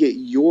want to get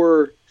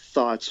your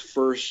thoughts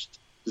first,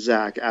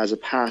 Zach, as a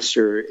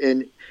pastor,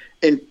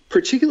 and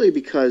particularly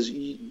because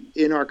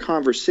in our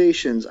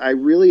conversations, I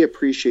really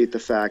appreciate the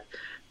fact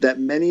that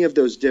many of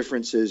those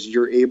differences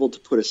you're able to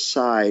put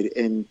aside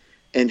and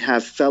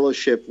have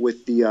fellowship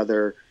with the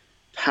other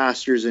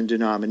pastors and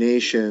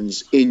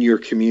denominations in your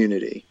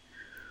community.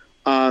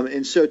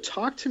 And so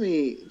talk to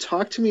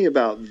me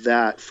about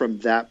that from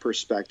that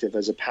perspective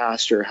as a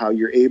pastor, how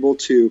you're able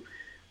to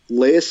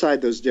lay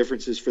aside those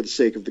differences for the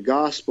sake of the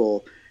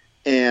gospel,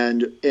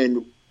 and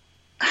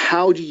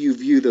how do you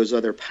view those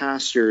other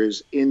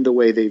pastors in the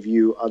way they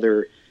view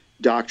other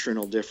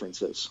doctrinal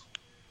differences?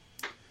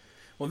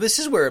 Well, this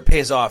is where it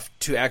pays off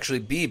to actually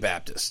be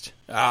Baptist,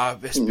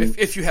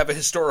 if you have a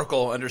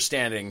historical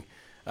understanding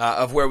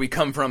of where we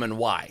come from and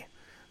why.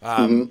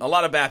 A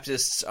lot of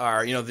Baptists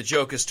are, the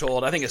joke is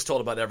told, I think it's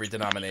told about every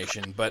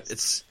denomination, but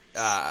it's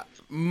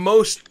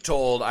most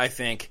told, I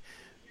think,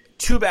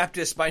 to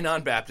Baptists by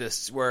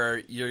non-Baptists,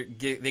 where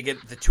they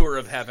get the tour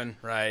of heaven,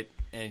 right?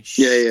 And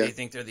they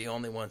think they're the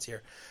only ones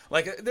here.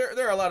 Like,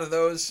 there are a lot of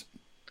those.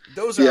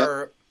 Those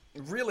are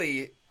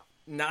really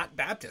not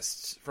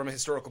Baptists from a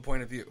historical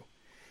point of view.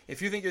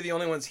 If you think you're the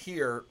only ones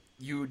here,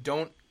 you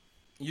don't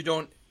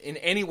in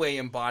any way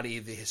embody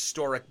the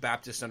historic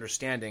Baptist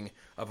understanding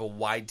of a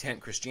wide tent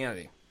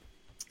Christianity.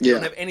 You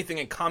don't have anything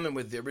in common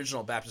with the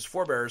original Baptist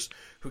forebears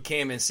who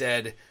came and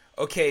said,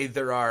 okay,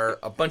 there are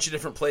a bunch of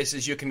different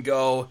places you can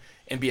go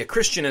and be a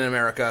Christian in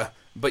America,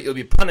 but you'll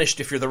be punished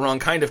if you're the wrong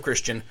kind of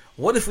Christian.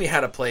 What if we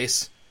had a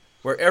place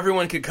where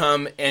everyone could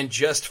come and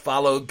just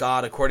follow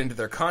God according to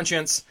their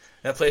conscience?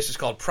 That place is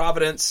called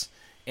Providence,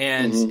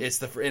 and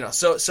it's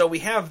so we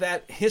have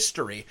that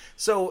history.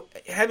 So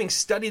having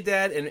studied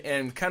that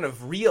and kind of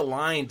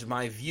realigned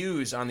my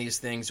views on these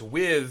things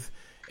with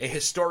a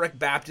historic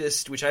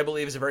Baptist, which I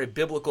believe is a very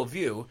biblical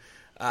view,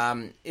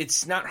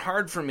 it's not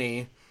hard for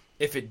me,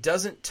 if it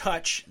doesn't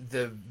touch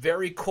the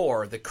very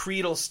core, the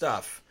creedal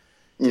stuff,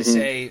 to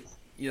say,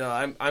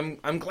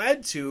 I'm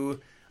glad to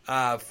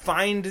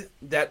find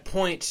that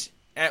point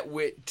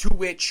to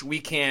which we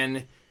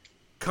can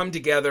come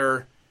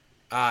together.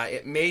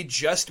 It may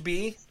just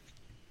be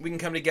we can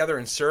come together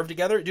and serve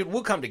together. Dude,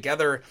 we'll come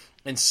together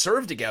and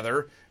serve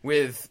together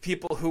with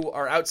people who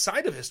are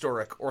outside of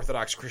historic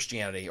Orthodox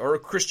Christianity or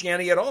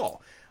Christianity at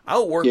all.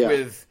 I'll work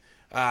with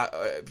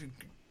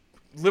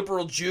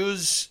liberal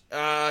Jews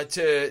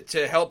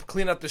to help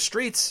clean up the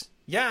streets.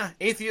 Yeah,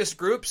 atheist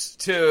groups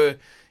to,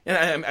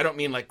 and I don't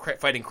mean like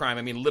fighting crime.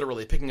 I mean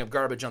literally picking up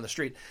garbage on the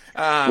street.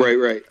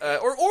 Right.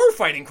 Or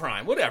fighting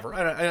crime,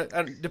 whatever.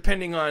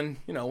 Depending on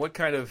what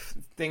kind of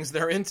things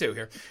they're into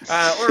here.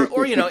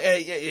 Or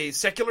a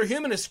secular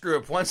humanist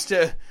group wants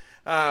to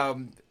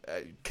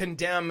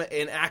condemn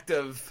an act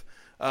of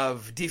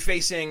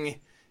defacing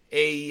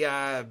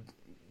the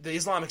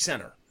Islamic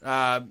Center.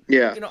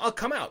 I'll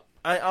come out.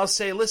 I'll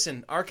say,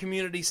 listen, our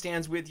community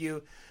stands with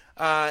you.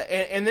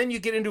 And then you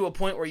get into a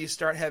point where you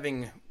start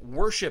having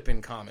worship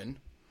in common.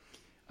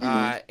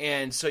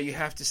 And so you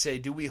have to say,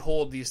 do we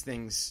hold these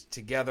things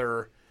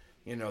together,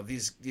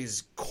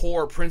 these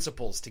core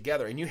principles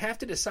together? And you have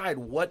to decide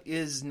what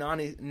is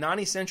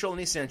non-essential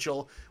and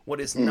essential, what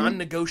is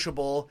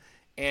non-negotiable,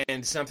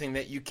 and something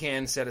that you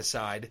can set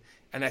aside.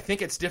 And I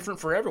think it's different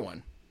for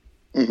everyone.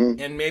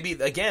 And maybe,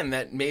 again,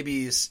 that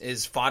maybe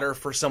is fodder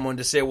for someone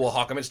to say, well,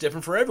 how come it's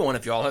different for everyone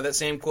if you all have that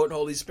same, quote,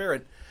 Holy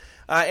Spirit?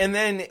 And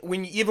then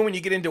even when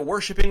you get into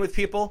worshiping with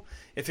people,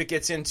 if it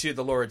gets into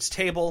the Lord's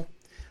table,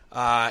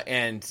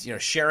 and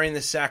sharing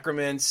the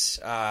sacraments,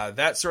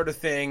 that sort of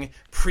thing,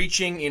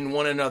 preaching in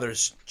one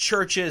another's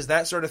churches,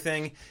 that sort of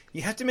thing,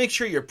 you have to make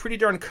sure you're pretty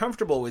darn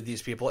comfortable with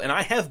these people. And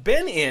I have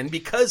been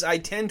because I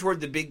tend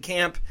toward the big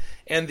camp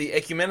and the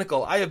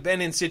ecumenical, I have been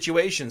in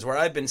situations where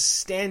I've been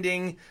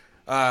standing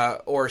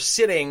or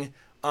sitting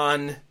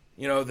on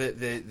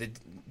the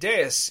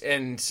dais,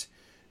 and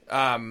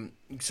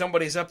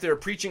somebody's up there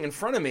preaching in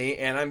front of me,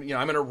 and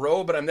I'm in a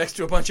row, but I'm next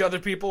to a bunch of other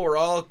people. We're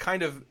all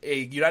kind of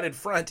a united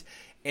front.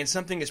 And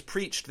something is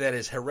preached that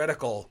is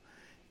heretical,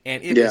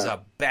 and it is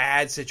a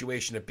bad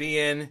situation to be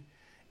in,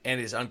 and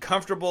it is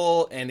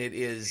uncomfortable, and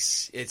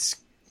it's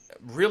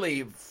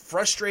really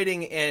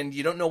frustrating, and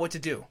you don't know what to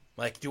do.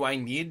 Like, do I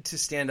need to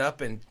stand up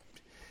and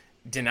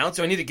denounce?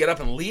 Do I need to get up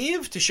and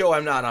leave to show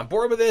I'm not on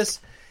board with this?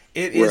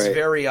 It is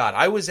very odd.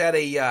 I was at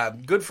a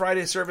Good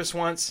Friday service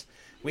once.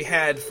 We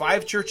had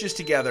 5 churches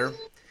together,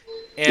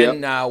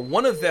 and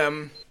one of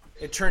them,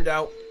 it turned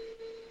out,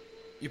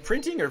 you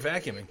printing or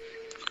vacuuming?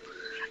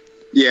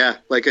 Yeah,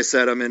 like I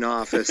said, I'm in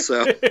office,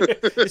 so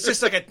it's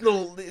just like a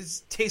little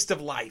taste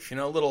of life,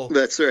 a little.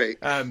 That's right.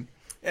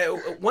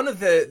 One of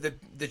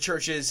the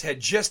churches had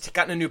just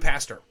gotten a new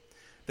pastor.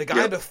 The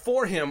guy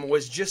before him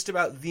was just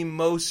about the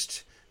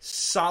most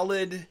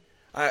solid.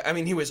 I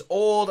mean, he was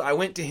old. I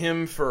went to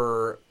him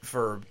for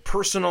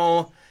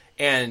personal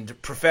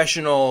and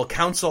professional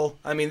counsel.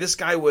 I mean, this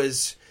guy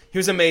was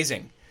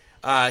amazing.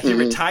 He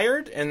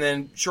retired, and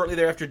then shortly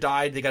thereafter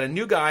died. They got a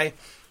new guy,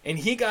 and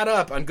he got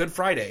up on Good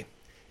Friday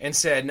and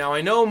said, now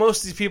I know most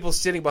of these people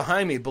sitting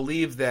behind me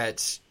believe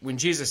that when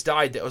Jesus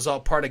died, that was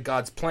all part of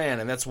God's plan,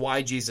 and that's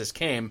why Jesus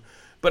came.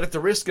 But at the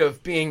risk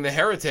of being the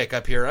heretic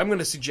up here, I'm going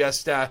to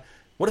suggest,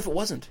 what if it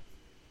wasn't?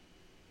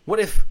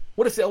 What if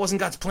that wasn't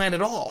God's plan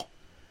at all?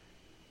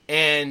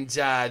 And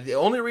the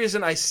only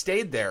reason I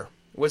stayed there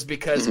was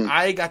because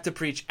I got to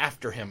preach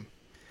after him.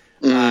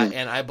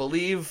 And I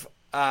believe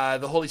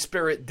the Holy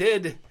Spirit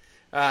did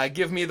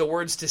give me the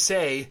words to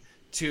say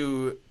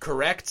to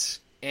correct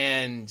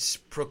and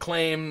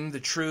proclaim the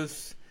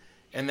truth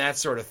and that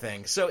sort of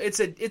thing. So it's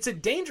a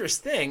dangerous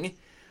thing,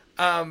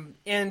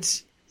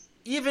 and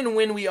even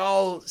when we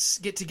all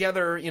get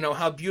together,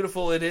 how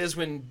beautiful it is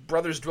when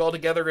brothers dwell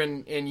together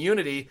in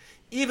unity.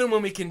 Even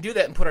when we can do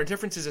that and put our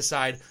differences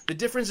aside, the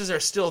differences are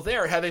still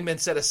there, having been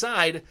set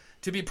aside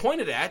to be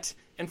pointed at,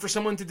 and for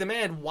someone to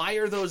demand, why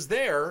are those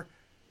there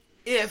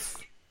if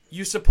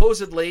you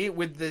supposedly,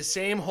 with the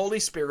same Holy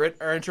Spirit,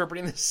 are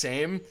interpreting the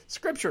same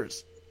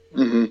scriptures?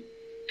 Mm-hmm.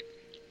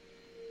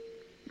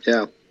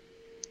 Yeah.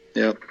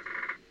 Yeah.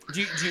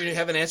 Do you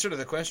have an answer to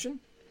the question?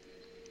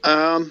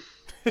 It's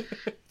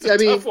a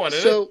tough one,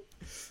 isn't it?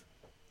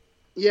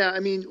 Yeah, I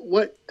mean,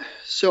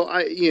 so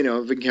I've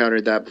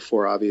encountered that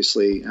before,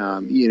 obviously,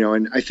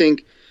 and I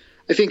think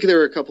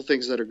there are a couple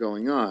things that are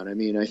going on. I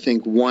mean, I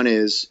think one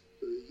is,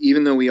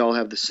 even though we all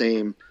have the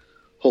same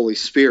Holy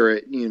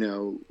Spirit,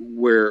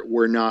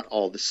 we're not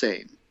all the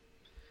same.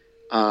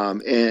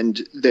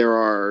 And there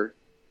are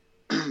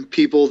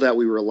people that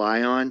we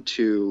rely on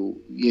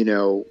to,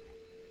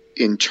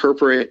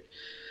 interpret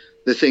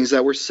the things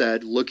that were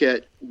said, look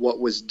at what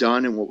was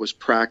done and what was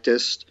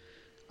practiced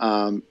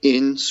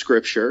in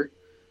Scripture.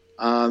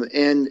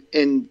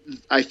 And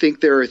I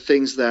think there are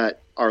things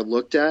that are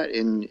looked at,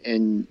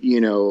 and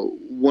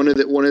one of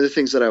the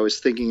things that I was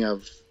thinking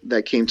of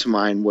that came to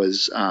mind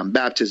was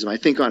baptism. I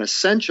think on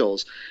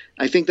essentials,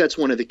 I think that's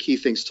one of the key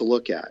things to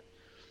look at.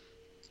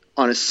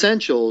 On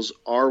essentials,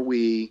 are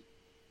we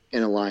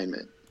in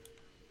alignment?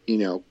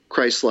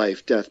 Christ's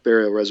life, death,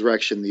 burial,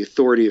 resurrection, the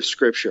authority of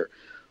Scripture.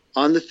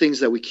 On the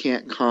things that we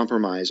can't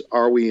compromise,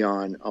 are we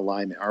on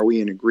alignment? Are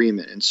we in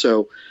agreement? And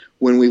so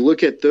when we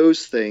look at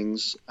those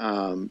things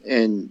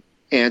and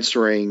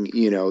answering,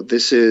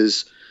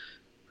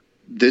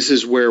 this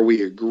is where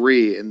we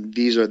agree, and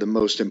these are the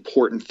most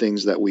important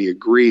things that we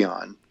agree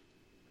on,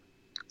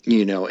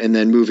 and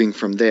then moving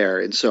from there.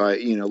 And so,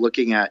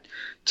 looking at,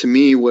 to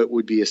me, what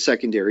would be a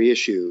secondary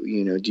issue,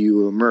 do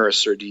you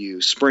immerse or do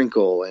you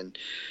sprinkle? And,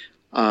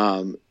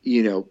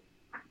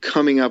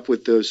 coming up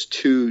with those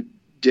two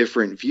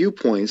different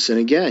viewpoints. And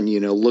again,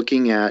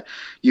 looking at,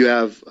 you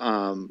have,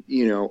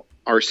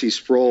 R.C.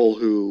 Sproul,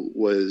 who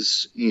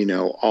was,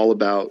 all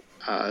about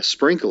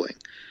sprinkling,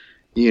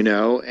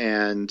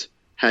 and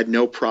had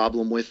no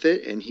problem with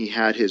it. And he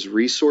had his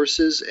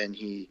resources, and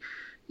he,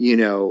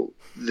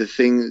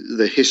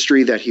 the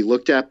history that he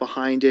looked at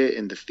behind it,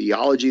 and the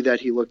theology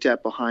that he looked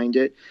at behind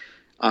it.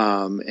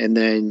 And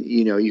then,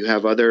 you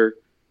have other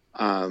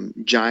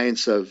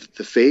giants of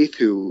the faith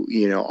who,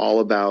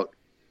 all about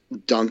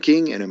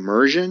dunking and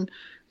immersion.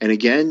 And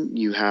again,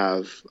 you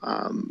have,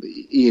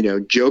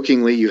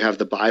 jokingly, you have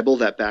the Bible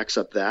that backs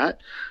up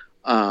that,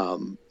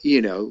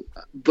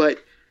 but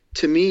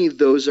to me,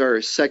 those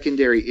are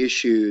secondary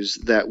issues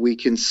that we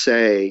can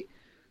say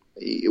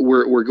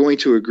we're going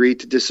to agree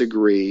to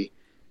disagree,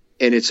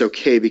 and it's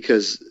okay,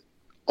 because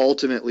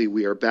ultimately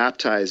we are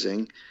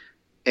baptizing,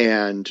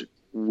 and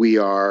we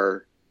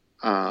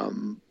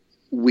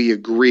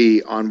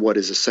agree on what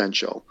is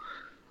essential.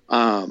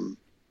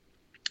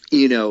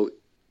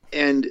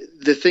 And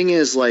the thing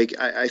is, like,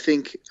 I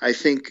think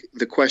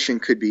the question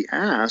could be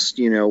asked,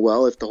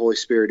 well, if the Holy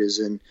Spirit is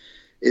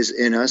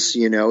in us,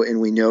 and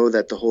we know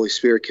that the Holy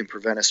Spirit can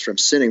prevent us from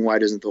sinning, why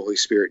doesn't the Holy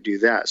Spirit do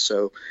that?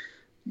 So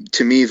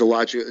to me,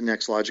 the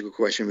next logical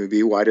question would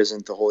be, why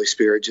doesn't the Holy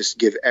Spirit just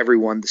give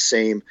everyone the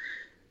same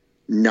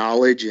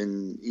knowledge,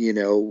 and,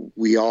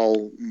 we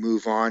all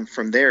move on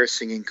from there,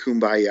 singing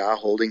Kumbaya,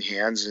 holding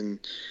hands and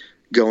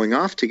going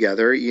off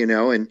together,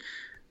 and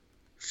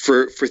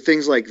for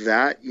things like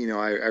that,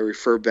 I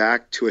refer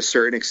back to a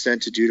certain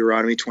extent to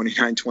Deuteronomy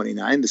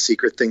 29:29, the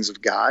secret things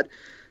of God,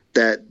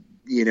 that,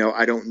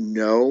 I don't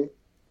know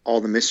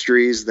all the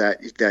mysteries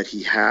that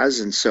he has.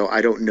 And so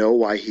I don't know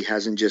why he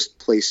hasn't just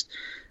placed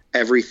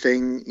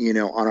everything,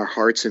 on our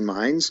hearts and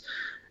minds.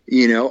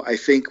 I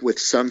think with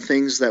some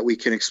things that we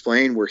can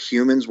explain, we're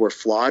humans, we're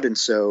flawed. And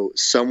so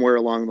somewhere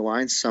along the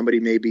line, somebody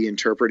may be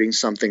interpreting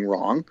something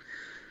wrong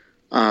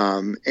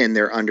in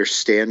their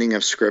understanding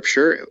of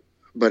Scripture.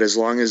 But as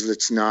long as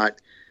it's not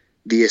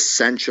the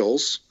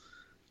essentials,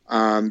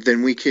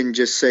 then we can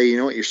just say,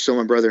 you're still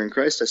my brother in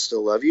Christ. I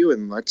still love you.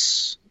 And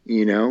let's,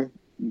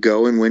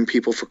 go and win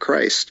people for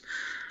Christ.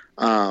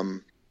 I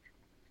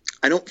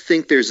don't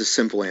think there's a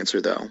simple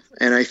answer, though.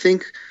 And I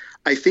think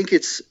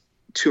it's,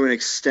 to an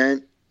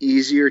extent,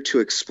 easier to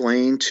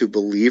explain to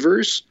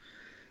believers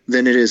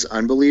than it is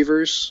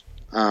unbelievers.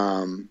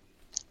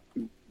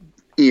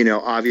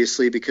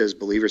 Obviously, because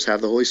believers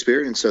have the Holy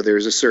Spirit. And so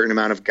there's a certain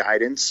amount of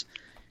guidance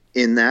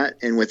in that.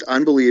 And with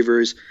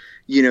unbelievers,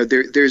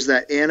 there's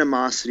that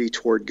animosity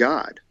toward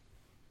God,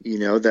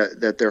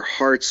 that their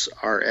hearts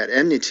are at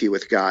enmity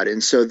with God.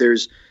 And so there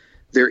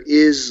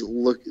is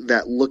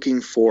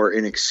looking for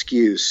an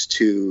excuse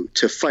to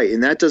fight.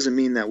 And that doesn't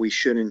mean that we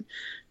shouldn't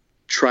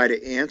try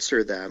to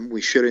answer them.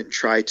 We shouldn't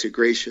try to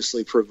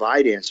graciously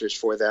provide answers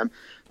for them.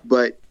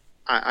 But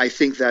I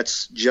think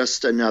that's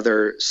just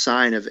another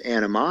sign of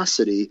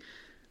animosity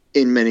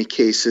in many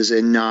cases,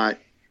 and not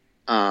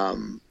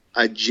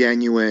a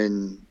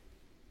genuine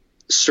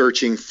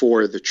searching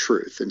for the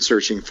truth and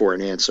searching for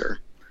an answer.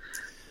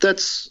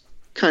 That's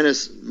kind of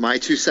my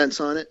 2 cents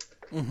on it.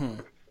 Mm-hmm.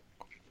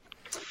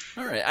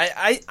 All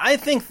right. I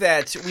think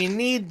that we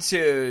need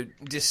to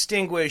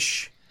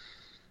distinguish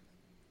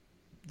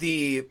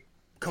the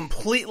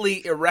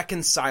completely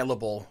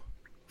irreconcilable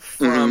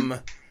from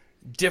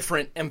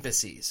different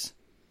emphases.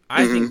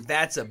 I think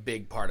that's a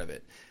big part of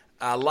it.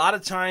 A lot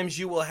of times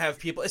you will have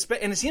people,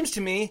 and it seems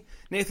to me,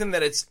 Nathan,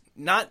 that it's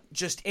not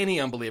just any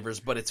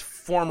unbelievers, but it's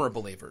former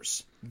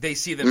believers. They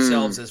see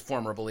themselves as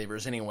former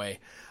believers anyway,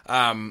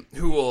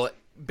 who will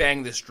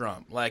bang this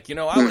drum. Like,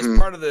 I was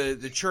part of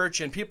the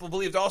church, and people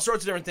believed all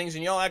sorts of different things,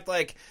 and y'all act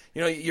like,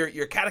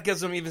 your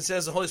catechism even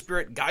says the Holy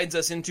Spirit guides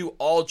us into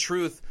all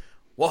truth.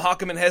 Well, how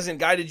come it hasn't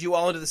guided you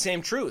all into the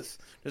same truth?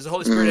 Does the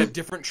Holy Spirit have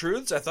different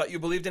truths? I thought you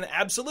believed in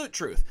absolute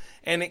truth.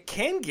 And it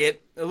can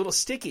get a little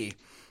sticky.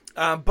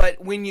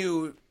 But when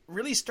you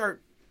really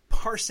start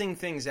parsing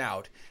things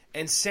out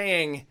and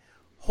saying,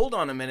 hold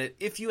on a minute,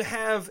 if you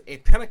have a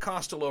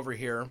Pentecostal over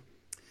here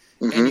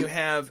and you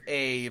have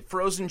a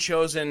frozen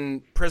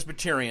chosen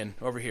Presbyterian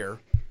over here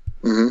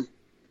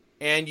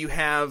and you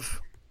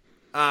have,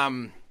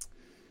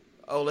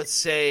 let's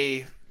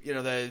say,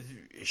 the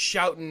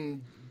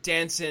shouting,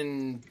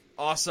 dancing,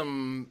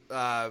 awesome,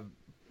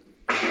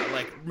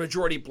 like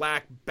majority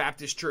black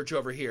Baptist church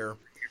over here.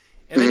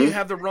 And then you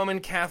have the Roman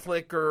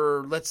Catholic,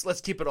 or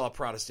let's keep it all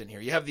Protestant here.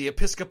 You have the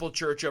Episcopal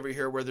Church over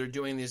here, where they're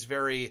doing these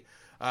very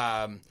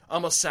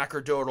almost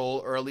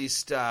sacerdotal, or at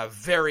least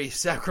very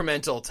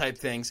sacramental type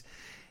things,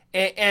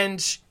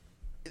 and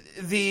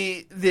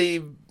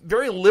the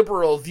very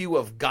liberal view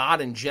of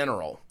God in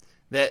general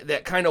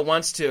that kind of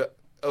wants to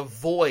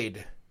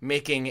avoid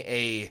making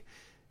a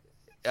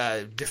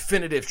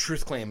definitive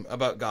truth claim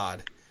about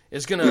God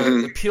is going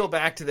to appeal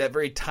back to that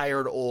very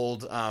tired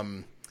old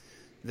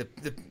the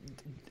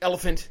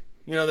elephant,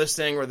 this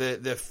thing where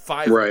the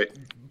 5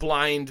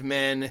 blind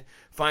men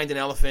find an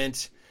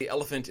elephant, the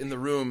elephant in the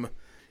room,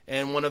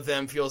 and one of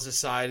them feels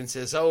aside and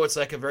says, oh, it's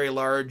like a very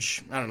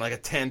large, I don't know, like a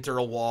tent or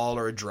a wall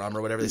or a drum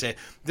or whatever they say.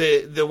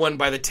 The one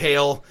by the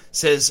tail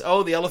says,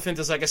 oh, the elephant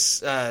is like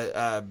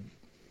a,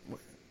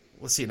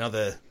 let's see, now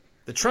the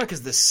trunk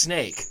is the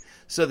snake,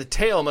 so the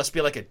tail must be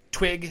like a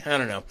twig, I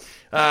don't know.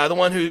 The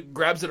one who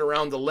grabs it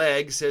around the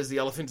leg says the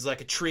elephant is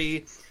like a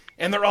tree,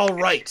 and they're all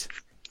right.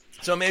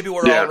 So maybe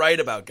we're all right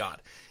about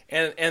God.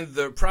 And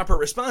the proper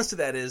response to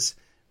that is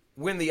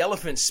when the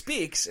elephant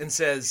speaks and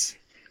says,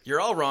 you're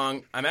all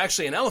wrong, I'm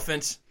actually an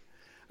elephant,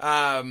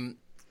 then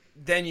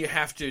you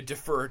have to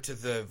defer to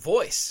the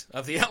voice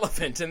of the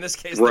elephant. In this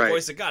case, the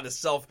voice of God is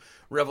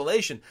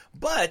self-revelation.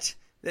 But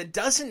that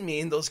doesn't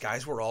mean those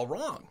guys were all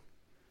wrong.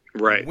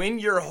 Right. When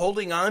you're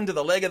holding on to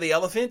the leg of the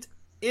elephant,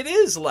 it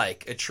is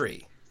like a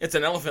tree. It's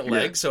an elephant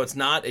leg, so it's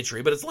not a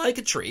tree, but it's like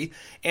a tree.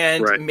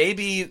 And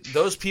maybe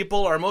those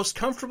people are most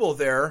comfortable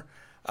there,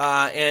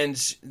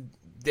 and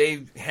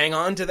they hang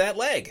on to that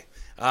leg.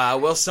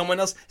 Well,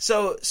 someone else.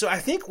 So I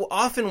think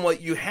often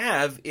what you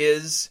have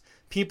is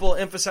people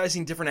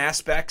emphasizing different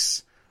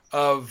aspects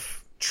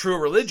of true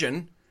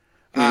religion.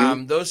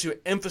 Those who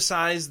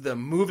emphasize the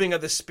moving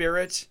of the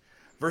Spirit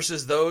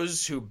versus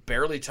those who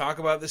barely talk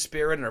about the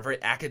Spirit and are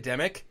very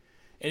academic.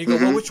 And you go,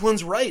 well, which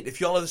one's right? If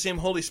you all have the same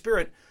Holy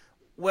Spirit,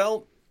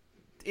 well,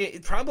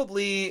 it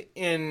probably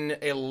in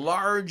a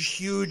large,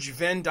 huge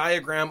Venn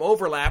diagram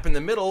overlap in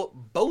the middle,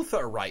 both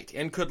are right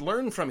and could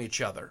learn from each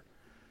other.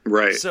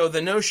 Right. So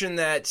the notion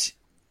that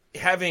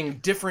having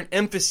different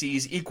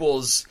emphases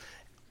equals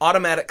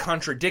automatic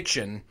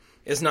contradiction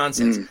is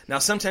nonsense. Now,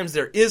 sometimes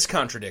there is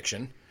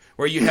contradiction,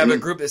 where you have a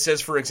group that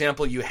says, for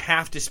example, you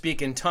have to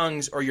speak in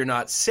tongues or you're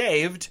not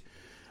saved,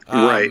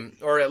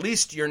 or at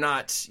least you're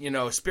not,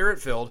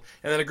 Spirit-filled,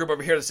 and then a group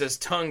over here that says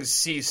tongues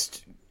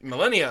ceased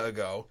millennia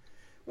ago.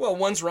 Well,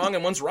 one's wrong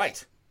and one's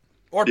right.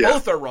 Or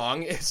both are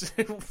wrong. It's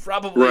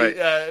probably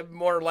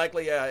more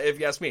likely, if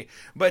you ask me.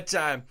 But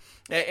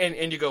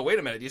and you go, wait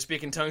a minute, do you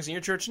speak in tongues in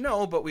your church?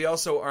 No, but we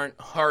also aren't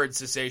hard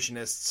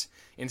cessationists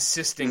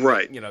insisting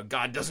that,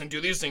 God doesn't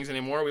do these things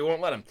anymore. We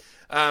won't let him.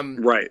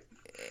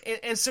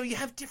 And so you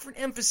have different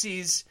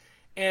emphases.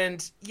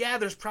 And,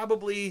 there's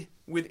probably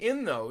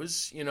within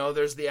those,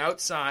 there's the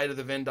outside of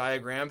the Venn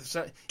diagram.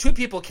 Two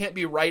people can't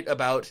be right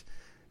about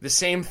the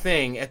same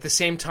thing at the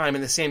same time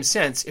in the same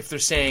sense if they're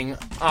saying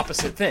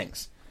opposite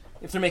things,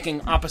 if they're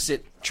making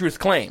opposite truth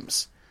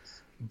claims.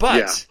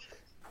 But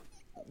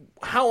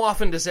how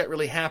often does that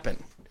really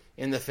happen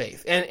in the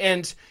faith?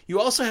 And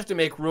you also have to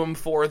make room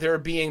for there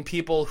being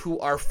people who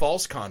are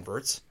false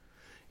converts.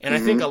 And I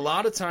think a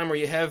lot of time where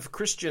you have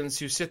Christians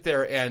who sit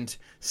there and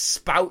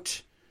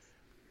spout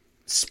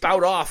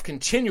off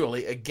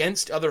continually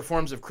against other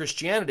forms of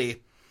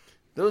Christianity,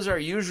 those are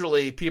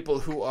usually people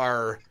who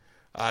are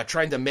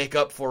trying to make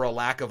up for a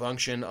lack of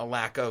unction, a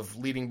lack of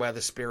leading by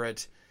the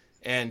Spirit,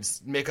 and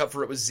make up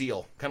for it with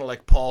zeal, kind of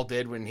like Paul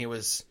did when he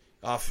was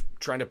off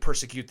trying to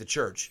persecute the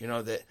church.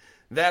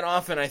 That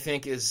often I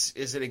think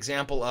is an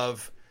example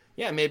of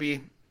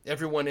maybe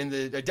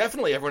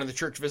definitely everyone in the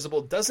church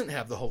visible doesn't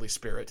have the Holy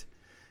Spirit,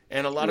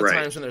 and a lot of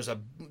times when there's a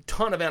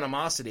ton of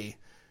animosity,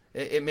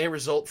 it may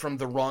result from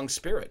the wrong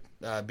spirit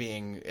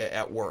being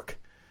at work.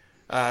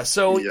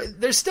 So Yeah.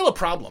 there's still a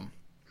problem.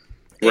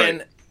 Right.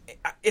 And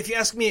if you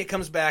ask me, it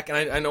comes back, and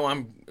I know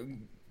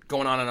I'm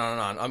going on and on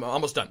and on. I'm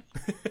almost done.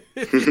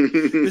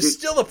 There's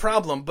still a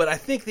problem, but I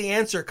think the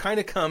answer kind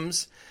of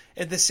comes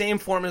in the same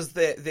form as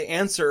the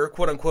answer,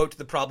 quote unquote, to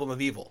the problem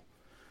of evil.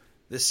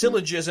 The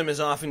syllogism is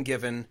often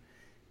given: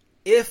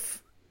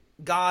 if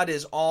God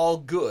is all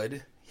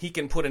good, he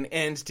can put an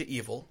end to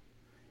evil.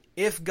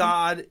 If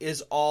God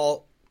is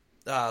all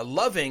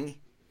loving,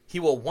 he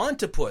will want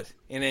to put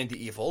an end to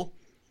evil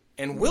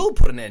and will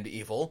put an end to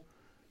evil.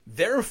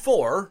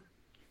 Therefore,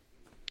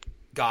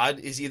 God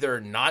is either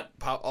not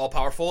all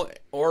powerful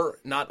or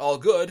not all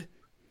good,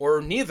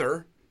 or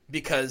neither,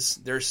 because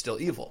there's still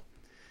evil.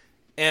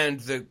 And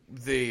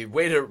the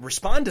way to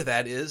respond to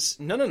that is,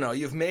 no,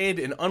 you've made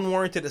an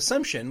unwarranted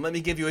assumption. Let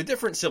me give you a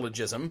different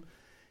syllogism.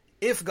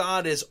 If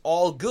God is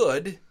all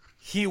good,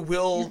 he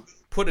will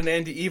put an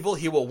end to evil.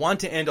 He will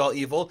want to end all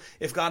evil.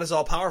 If God is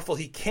all powerful,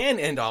 he can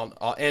end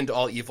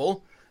all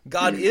evil.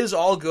 God is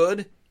all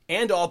good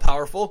and all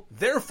powerful.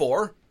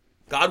 Therefore,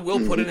 God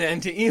will put an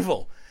end to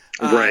evil.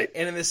 Right.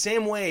 And in the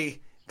same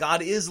way,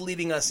 God is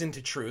leading us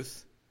into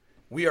truth.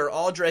 We are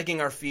all dragging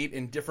our feet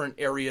in different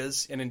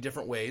areas and in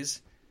different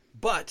ways.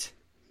 But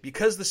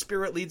because the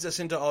Spirit leads us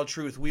into all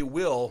truth, we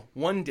will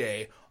one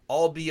day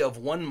all be of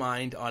one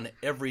mind on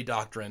every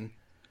doctrine.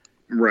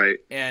 Right.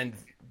 And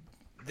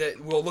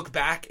that we'll look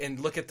back and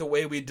look at the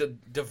way we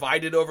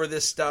divided over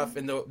this stuff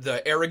and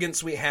the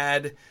arrogance we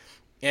had,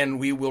 and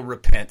we will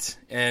repent.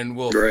 And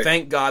we'll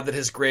thank God that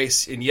his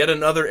grace in yet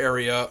another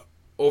area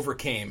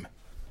overcame.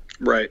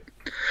 Right.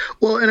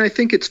 Well, and I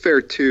think it's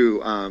fair too,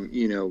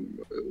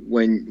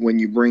 when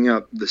you bring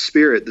up the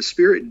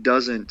Spirit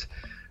doesn't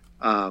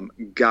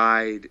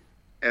guide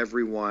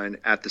everyone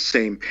at the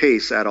same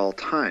pace at all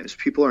times.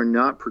 People are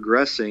not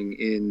progressing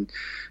in,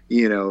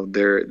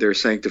 their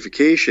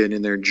sanctification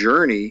and their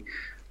journey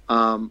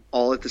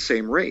all at the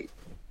same rate.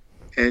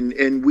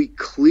 And we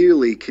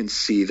clearly can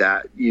see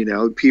that,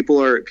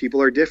 people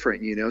are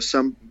different,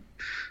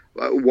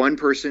 one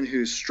person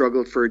who's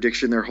struggled for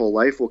addiction their whole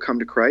life will come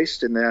to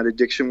Christ, and that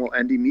addiction will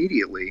end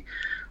immediately.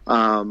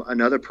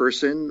 Another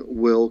person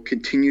will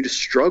continue to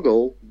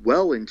struggle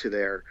well into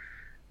their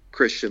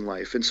Christian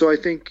life. And so I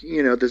think,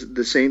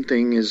 the same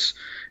thing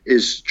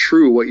is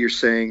true what you're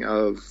saying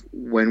of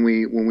when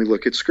we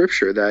look at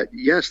Scripture, that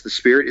yes, the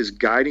Spirit is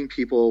guiding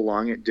people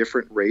along at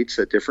different rates,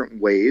 at different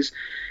ways.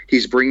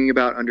 He's bringing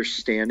about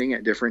understanding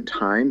at different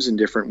times in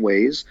different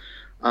ways.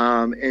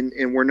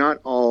 And we're not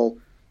all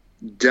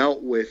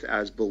dealt with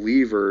as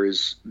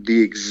believers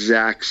the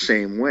exact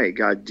same way.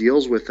 God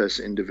deals with us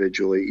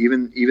individually.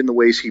 Even the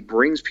ways he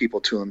brings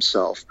people to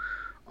himself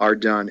are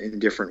done in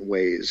different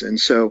ways. And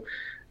so,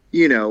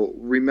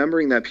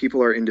 remembering that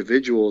people are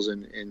individuals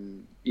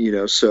and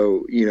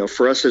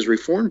for us as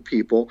Reformed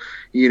people,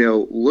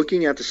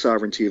 looking at the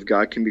sovereignty of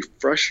God can be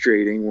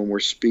frustrating when we're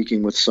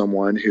speaking with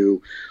someone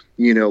who,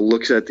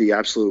 looks at the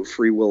absolute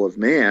free will of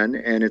man.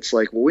 And it's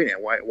like, well, wait a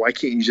minute, why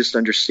can't you just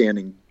understand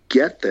and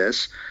get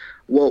this?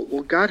 Well,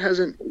 God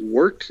hasn't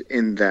worked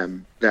in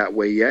them that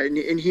way yet,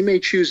 and he may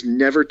choose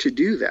never to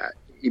do that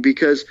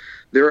because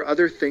there are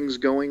other things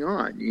going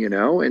on,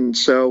 and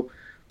so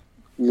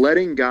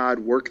letting God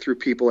work through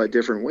people at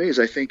different ways,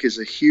 I think, is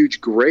a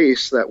huge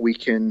grace that we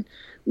can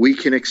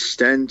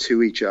extend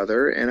to each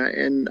other,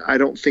 and I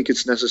don't think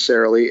it's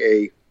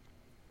necessarily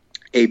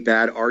a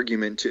bad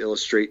argument to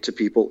illustrate to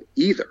people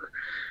either,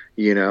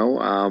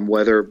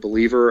 whether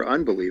believer or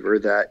unbeliever,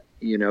 that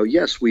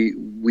yes,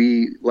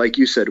 we like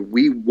you said,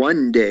 we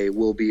one day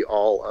will be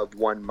all of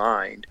one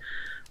mind.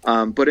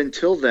 But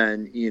until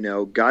then,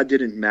 God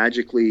didn't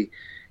magically,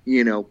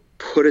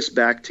 put us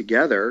back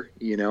together.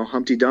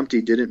 Humpty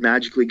Dumpty didn't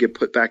magically get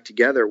put back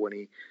together when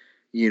he,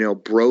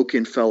 broke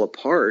and fell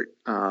apart.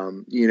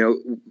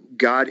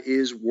 God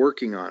is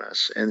working on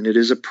us, and it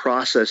is a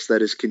process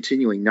that is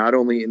continuing, not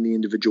only in the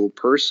individual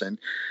person,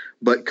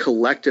 but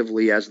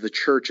collectively as the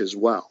church as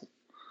well.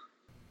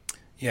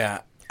 Yeah.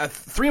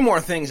 Three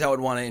more things I would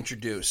want to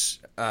introduce.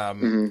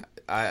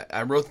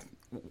 I wrote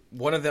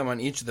one of them on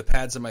each of the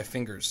pads of my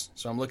fingers,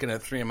 so I'm looking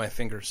at three of my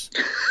fingers.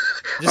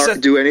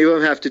 Do any of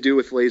them have to do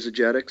with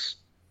lasogetics?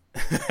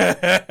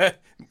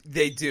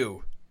 They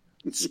do.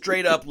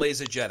 Straight up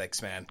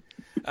lasogetics, man.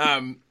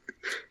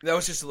 That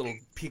was just a little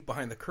peek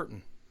behind the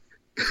curtain,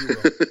 if you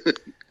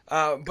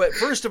will. But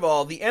first of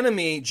all, the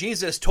enemy,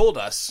 Jesus told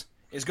us,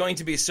 is going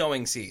to be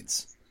sowing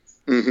seeds.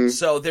 Mm-hmm.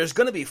 So there's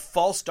going to be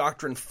false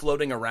doctrine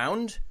floating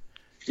around.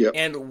 Yep.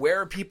 And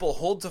where people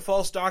hold to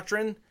false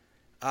doctrine,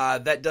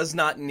 that does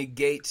not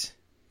negate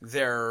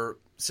their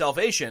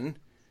salvation,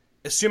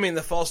 assuming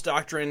the false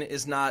doctrine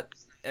is not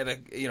at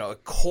a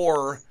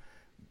core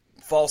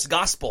false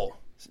gospel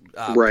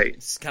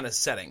kind of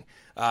setting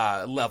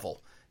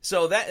level.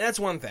 So that's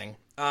one thing.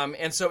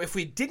 And so if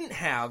we didn't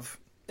have,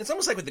 it's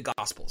almost like with the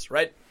Gospels,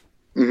 right?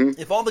 Mm-hmm.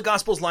 If all the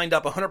Gospels lined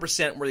up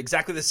 100% were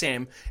exactly the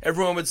same,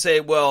 everyone would say,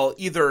 well,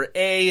 either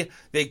A,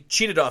 they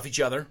cheated off each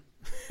other.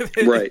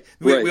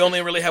 We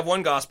only really have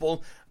one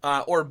gospel,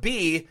 or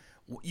B,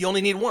 you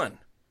only need one.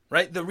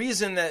 right? The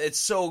reason that it's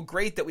so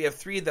great that we have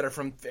three that are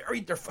from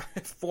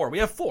four. We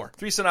have four,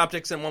 three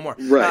synoptics and one more,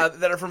 right.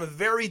 That are from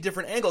very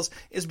different angles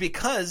is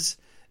because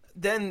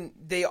then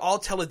they all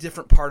tell a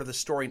different part of the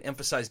story and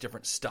emphasize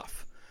different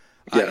stuff.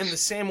 Yes. In the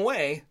same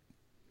way,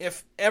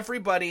 if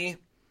everybody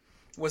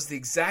was the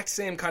exact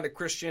same kind of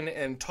Christian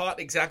and taught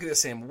exactly the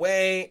same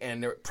way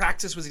and their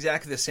practice was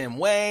exactly the same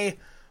way,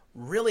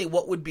 really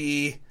what would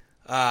be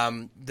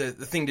the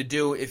thing to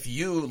do if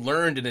you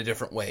learned in a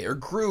different way or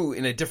grew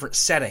in a different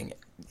setting?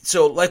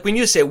 So like when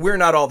you say we're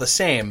not all the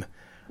same,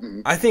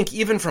 I think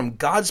even from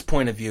God's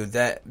point of view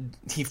that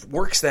he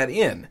works that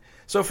in.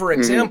 So for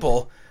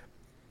example,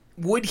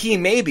 would he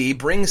maybe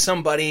bring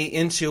somebody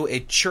into a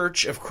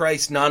Church of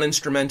Christ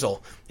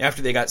non-instrumental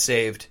after they got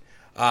saved,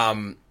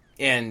 and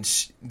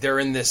they're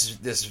in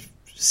this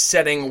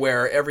setting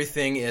where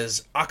everything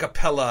is a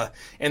cappella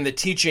and the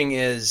teaching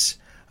is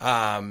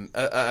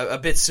a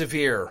bit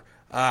severe,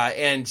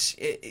 and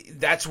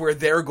that's where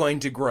they're going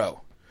to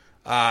grow?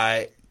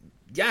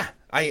 Yeah,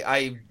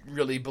 I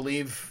really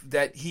believe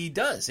that he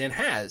does and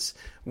has.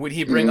 Would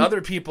he bring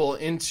other people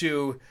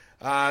into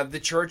the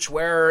church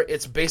where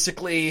it's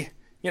basically,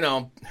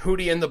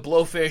 Hootie and the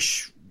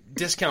Blowfish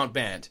discount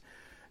band?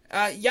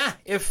 Yeah,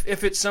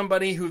 if it's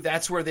somebody who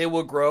that's where they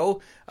will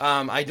grow,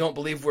 I don't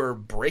believe we're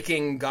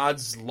breaking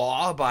God's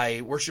law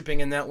by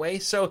worshiping in that way.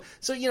 So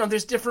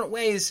there's different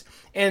ways.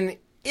 And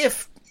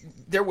if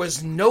there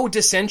was no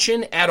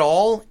dissension at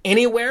all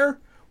anywhere,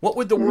 what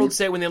would the world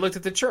say when they looked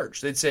at the church?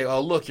 They'd say,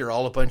 "Oh, look, you're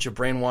all a bunch of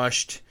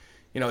brainwashed.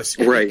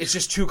 It's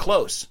just too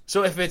close."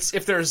 So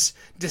if there's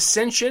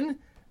dissension,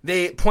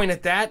 they point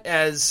at that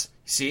as,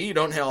 see, you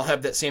don't all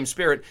have that same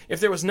spirit. If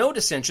there was no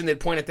dissension, they'd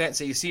point at that and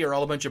say, you see, you're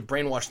all a bunch of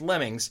brainwashed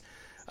lemmings,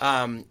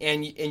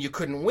 and you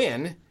couldn't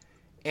win.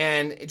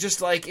 And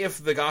just like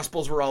if the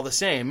Gospels were all the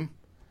same,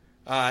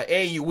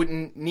 A, you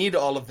wouldn't need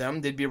all of them.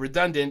 They'd be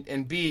redundant,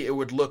 and B, it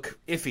would look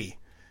iffy.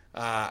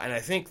 And I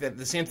think that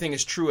the same thing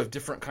is true of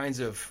different kinds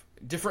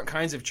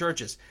of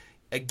churches.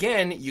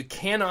 Again, you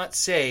cannot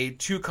say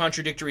two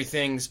contradictory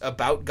things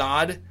about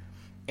God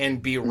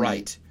and be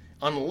right.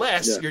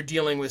 Unless you're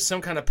dealing with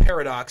some kind of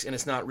paradox and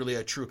it's not really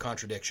a true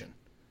contradiction.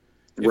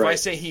 If I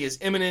say he is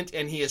immanent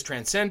and he is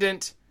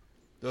transcendent,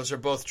 those are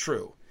both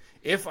true.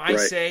 If I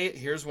say,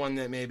 here's one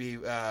that maybe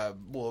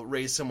will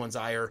raise someone's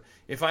ire.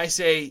 If I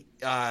say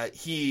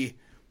he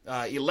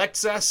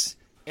elects us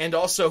and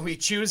also we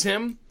choose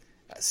him,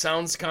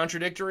 sounds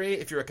contradictory.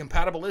 If you're a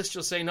compatibilist,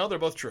 you'll say, no, they're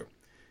both true.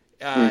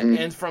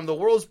 And from the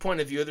world's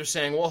point of view, they're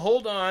saying, well,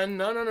 hold on.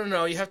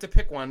 No, you have to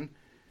pick one.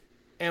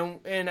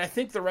 And I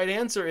think the right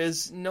answer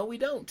is no, we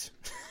don't.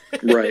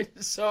 Right.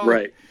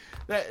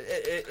 That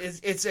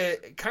it's a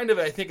kind of,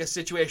 I think, a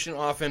situation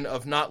often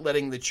of not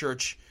letting the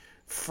church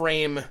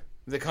frame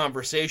the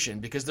conversation,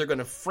 because they're going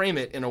to frame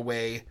it in a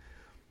way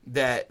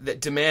that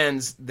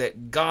demands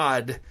that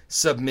God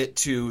submit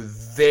to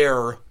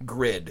their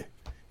grid,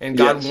 and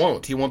God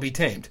won't. He won't be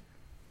tamed.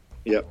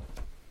 Yep.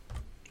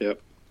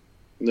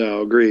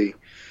 No, agree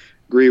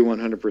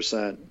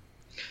 100%.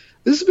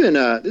 This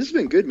has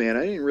been good, man.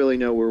 I didn't really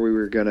know where we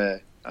were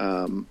gonna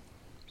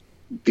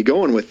be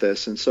going with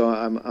this, and so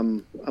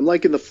I'm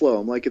liking the flow.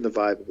 I'm liking the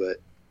vibe of it.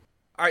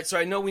 All right, so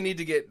I know we need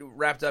to get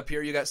wrapped up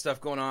here. You got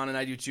stuff going on, and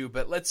I do too.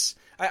 But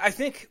I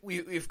think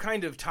we've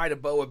kind of tied a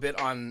bow a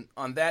bit on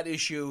that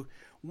issue.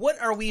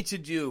 What are we to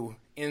do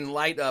in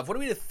light of? What are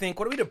we to think?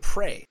 What are we to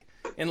pray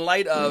in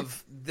light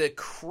of the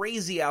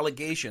crazy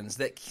allegations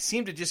that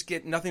seem to just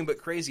get nothing but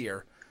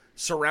crazier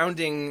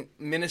surrounding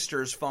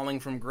ministers falling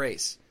from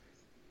grace?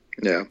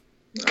 Yeah.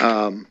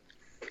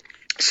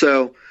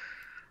 So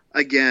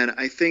again,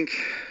 I think,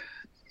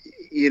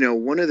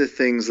 one of the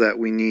things that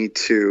we need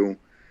to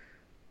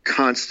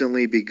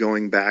constantly be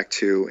going back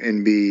to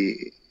and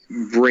be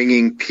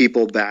bringing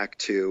people back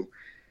to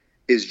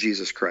is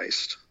Jesus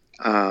Christ.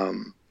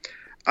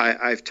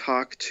 I've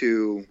talked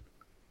to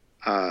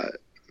a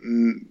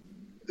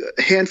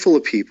handful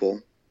of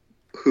people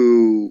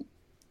who,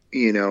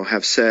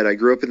 have said, I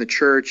grew up in the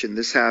church and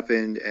this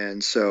happened.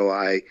 And so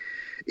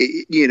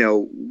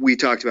we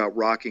talked about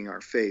rocking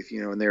our faith,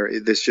 and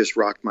this just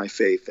rocked my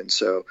faith. And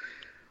so,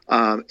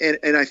 and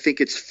I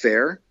think it's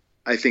fair.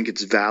 I think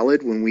it's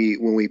valid when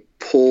we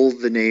pull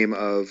the name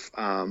of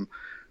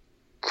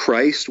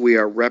Christ, we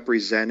are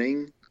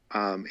representing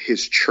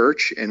his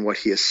church and what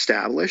he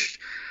established.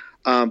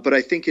 But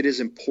I think it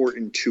is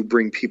important to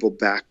bring people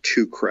back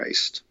to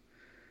Christ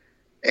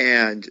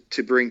and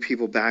to bring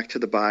people back to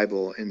the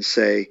Bible and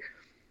say,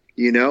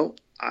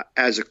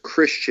 as a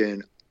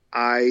Christian,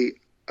 I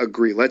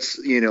agree. Let's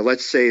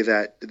say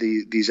that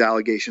these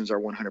allegations are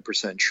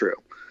 100%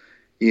 true.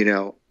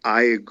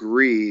 I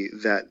agree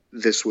that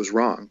this was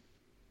wrong.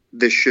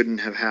 This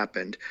shouldn't have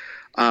happened.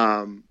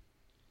 Going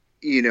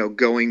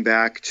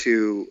back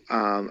to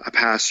a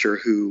pastor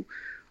who,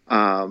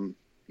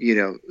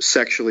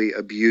 sexually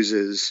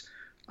abuses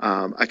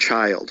a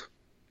child.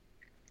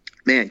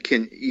 Man,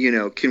 can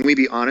we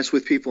be honest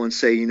with people and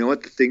say, the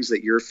things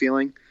that you're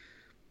feeling,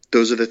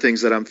 those are the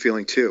things that I'm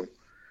feeling too.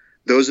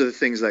 Those are the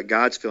things that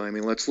God's feeling. I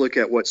mean, let's look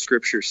at what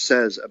Scripture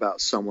says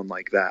about someone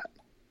like that.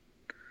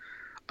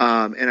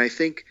 And I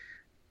think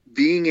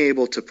being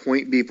able to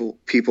point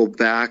people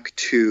back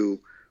to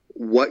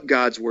what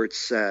God's word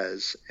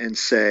says and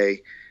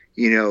say,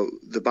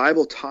 the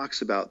Bible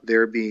talks about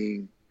there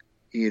being,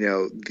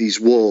 these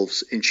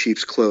wolves in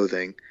sheep's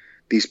clothing,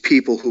 these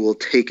people who will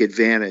take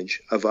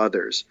advantage of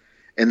others.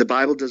 And the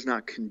Bible does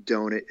not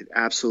condone it. It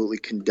absolutely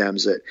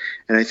condemns it.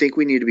 And I think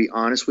we need to be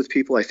honest with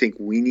people. I think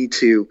we need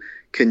to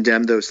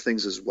condemn those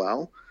things as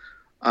well,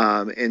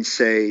 and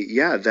say,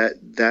 yeah,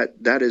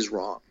 that is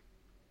wrong.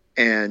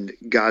 And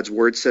God's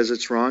word says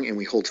it's wrong, and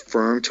we hold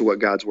firm to what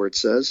God's word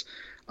says.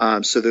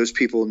 So those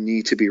people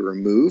need to be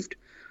removed.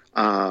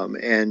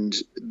 And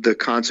the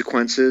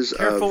consequences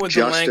Careful of with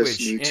justice the language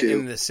need to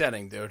in this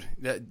setting, dude.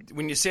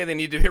 When you say they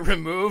need to be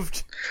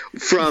removed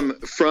from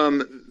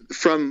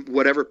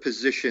whatever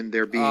position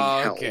they're being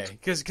held. Okay,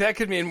 because that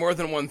could mean more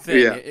than one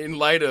thing in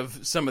light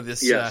of some of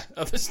this. Yes,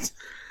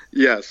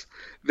 yes,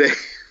 they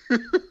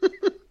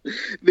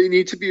they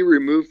need to be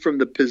removed from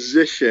the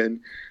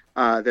position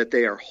that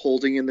they are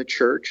holding in the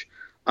church.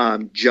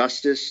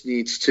 Justice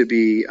needs to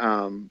be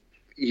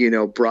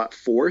brought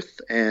forth,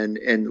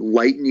 and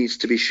light needs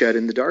to be shed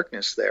in the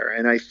darkness there.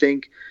 And I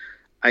think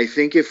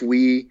if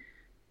we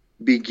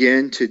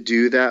begin to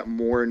do that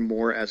more and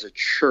more as a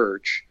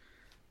church,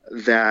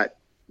 that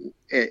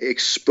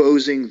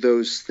exposing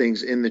those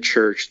things in the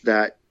church,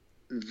 that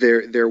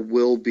there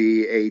will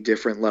be a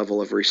different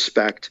level of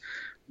respect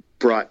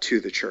brought to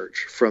the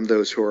church from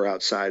those who are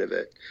outside of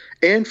it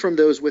and from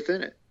those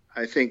within it.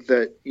 I think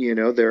that,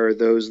 there are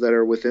those that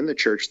are within the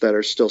church that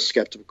are still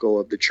skeptical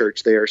of the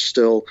church. They're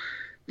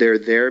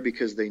there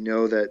because they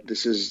know that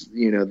this is,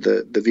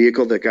 the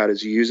vehicle that God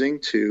is using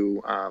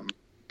to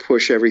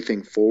push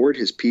everything forward,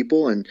 his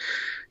people. And,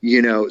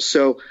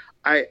 so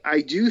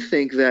I do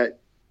think that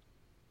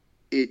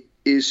it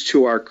is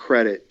to our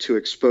credit to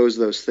expose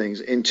those things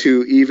and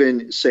to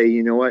even say,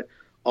 you know what,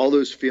 all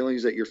those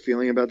feelings that you're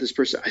feeling about this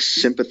person, I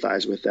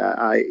sympathize with that.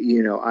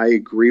 I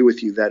agree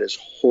with you. That is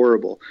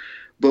horrible.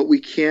 But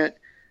we can't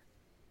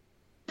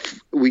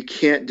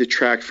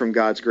detract from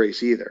God's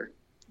grace either.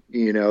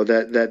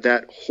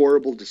 That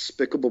horrible,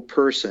 despicable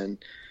person,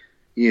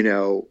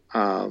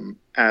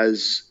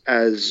 as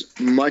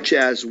much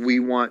as we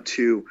want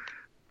to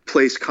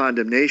place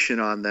condemnation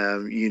on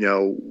them,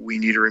 we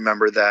need to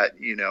remember that,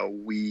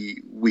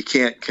 we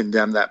can't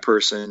condemn that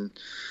person's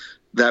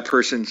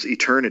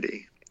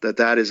eternity,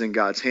 that is in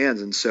God's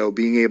hands. And so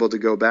being able to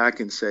go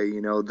back and say,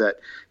 that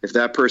if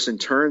that person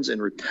turns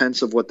and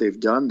repents of what they've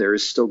done, there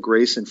is still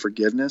grace and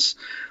forgiveness.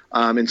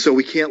 And so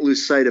we can't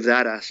lose sight of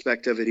that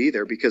aspect of it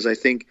either, because I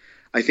think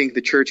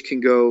the church can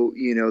go,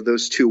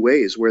 those two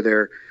ways,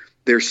 where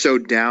they're so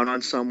down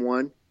on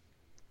someone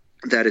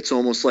that it's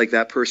almost like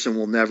that person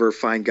will never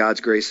find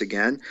God's grace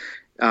again,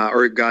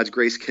 or God's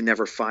grace can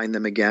never find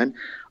them again.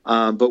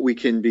 But we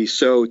can be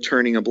so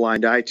turning a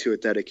blind eye to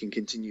it that it can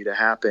continue to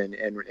happen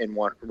and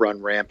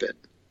run rampant.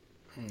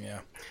 Yeah,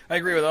 I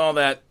agree with all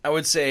that. I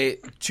would say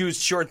two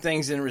short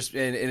things in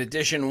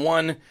addition.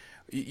 One,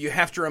 you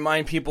have to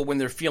remind people when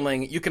they're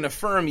feeling, you can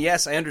affirm,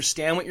 yes, I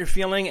understand what you're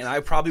feeling, and I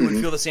probably would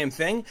feel the same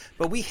thing,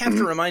 but we have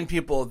to remind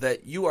people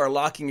that you are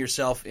locking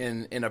yourself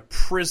in a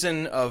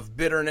prison of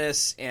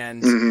bitterness,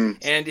 and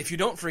if you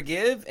don't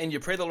forgive and you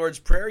pray the Lord's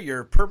Prayer,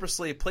 you're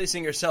purposely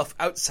placing yourself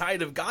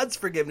outside of God's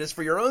forgiveness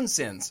for your own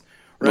sins,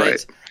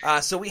 right?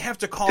 So we have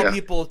to call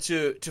people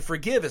to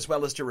forgive as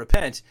well as to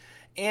repent,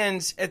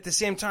 and at the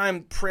same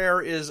time, prayer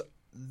is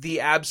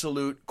the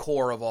absolute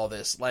core of all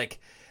this.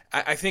 Like,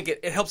 I think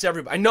it helps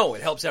everybody. I know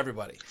it helps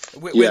everybody.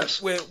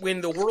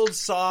 When the world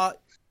saw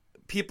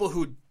people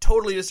who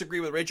totally disagree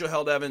with Rachel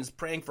Held Evans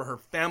praying for her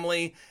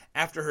family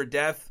after her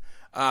death,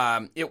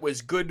 it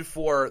was good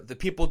for the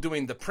people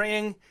doing the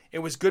praying. It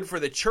was good for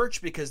the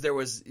church because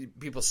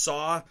people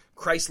saw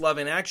Christ's love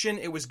in action.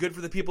 It was good for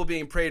the people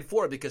being prayed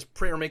for because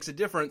prayer makes a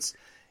difference.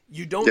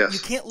 You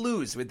can't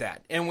lose with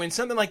that. And when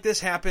something like this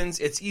happens,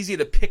 it's easy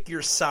to pick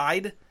your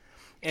side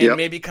and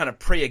maybe kind of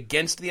pray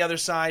against the other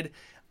side.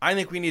 I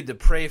think we need to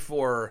pray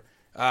for,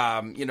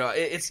 end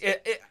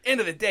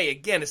of the day,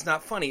 again, it's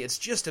not funny. It's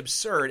just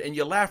absurd, and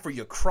you laugh or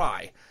you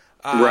cry.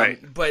 Right.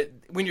 But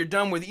when you're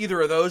done with either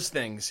of those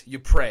things, you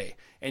pray.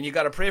 And you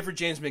got to pray for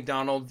James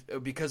MacDonald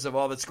because of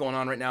all that's going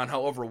on right now and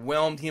how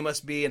overwhelmed he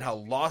must be and how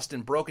lost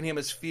and broken he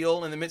must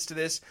feel in the midst of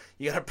this.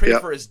 You got to pray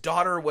for his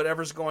daughter,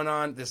 whatever's going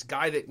on, this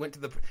guy that went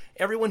to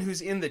everyone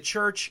who's in the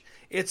church.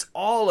 It's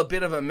all a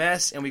bit of a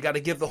mess, and we got to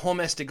give the whole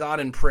mess to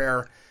God in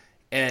prayer.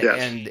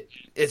 And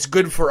it's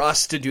good for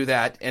us to do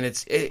that, and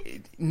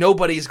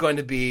nobody's going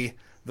to be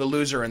the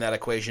loser in that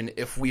equation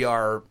if we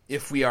are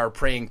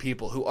praying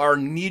people who our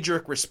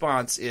knee-jerk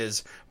response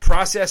is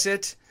process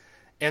it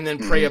and then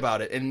pray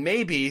about it. And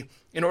maybe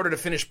in order to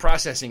finish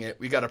processing it,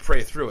 we got to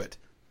pray through it.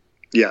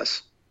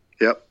 Yes.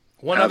 Yep.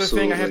 One other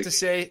thing I have to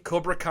say,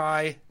 Cobra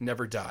Kai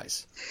never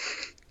dies.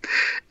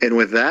 And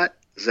with that,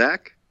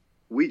 Zach,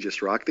 we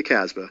just rocked the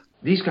Casbah.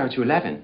 These go to 11.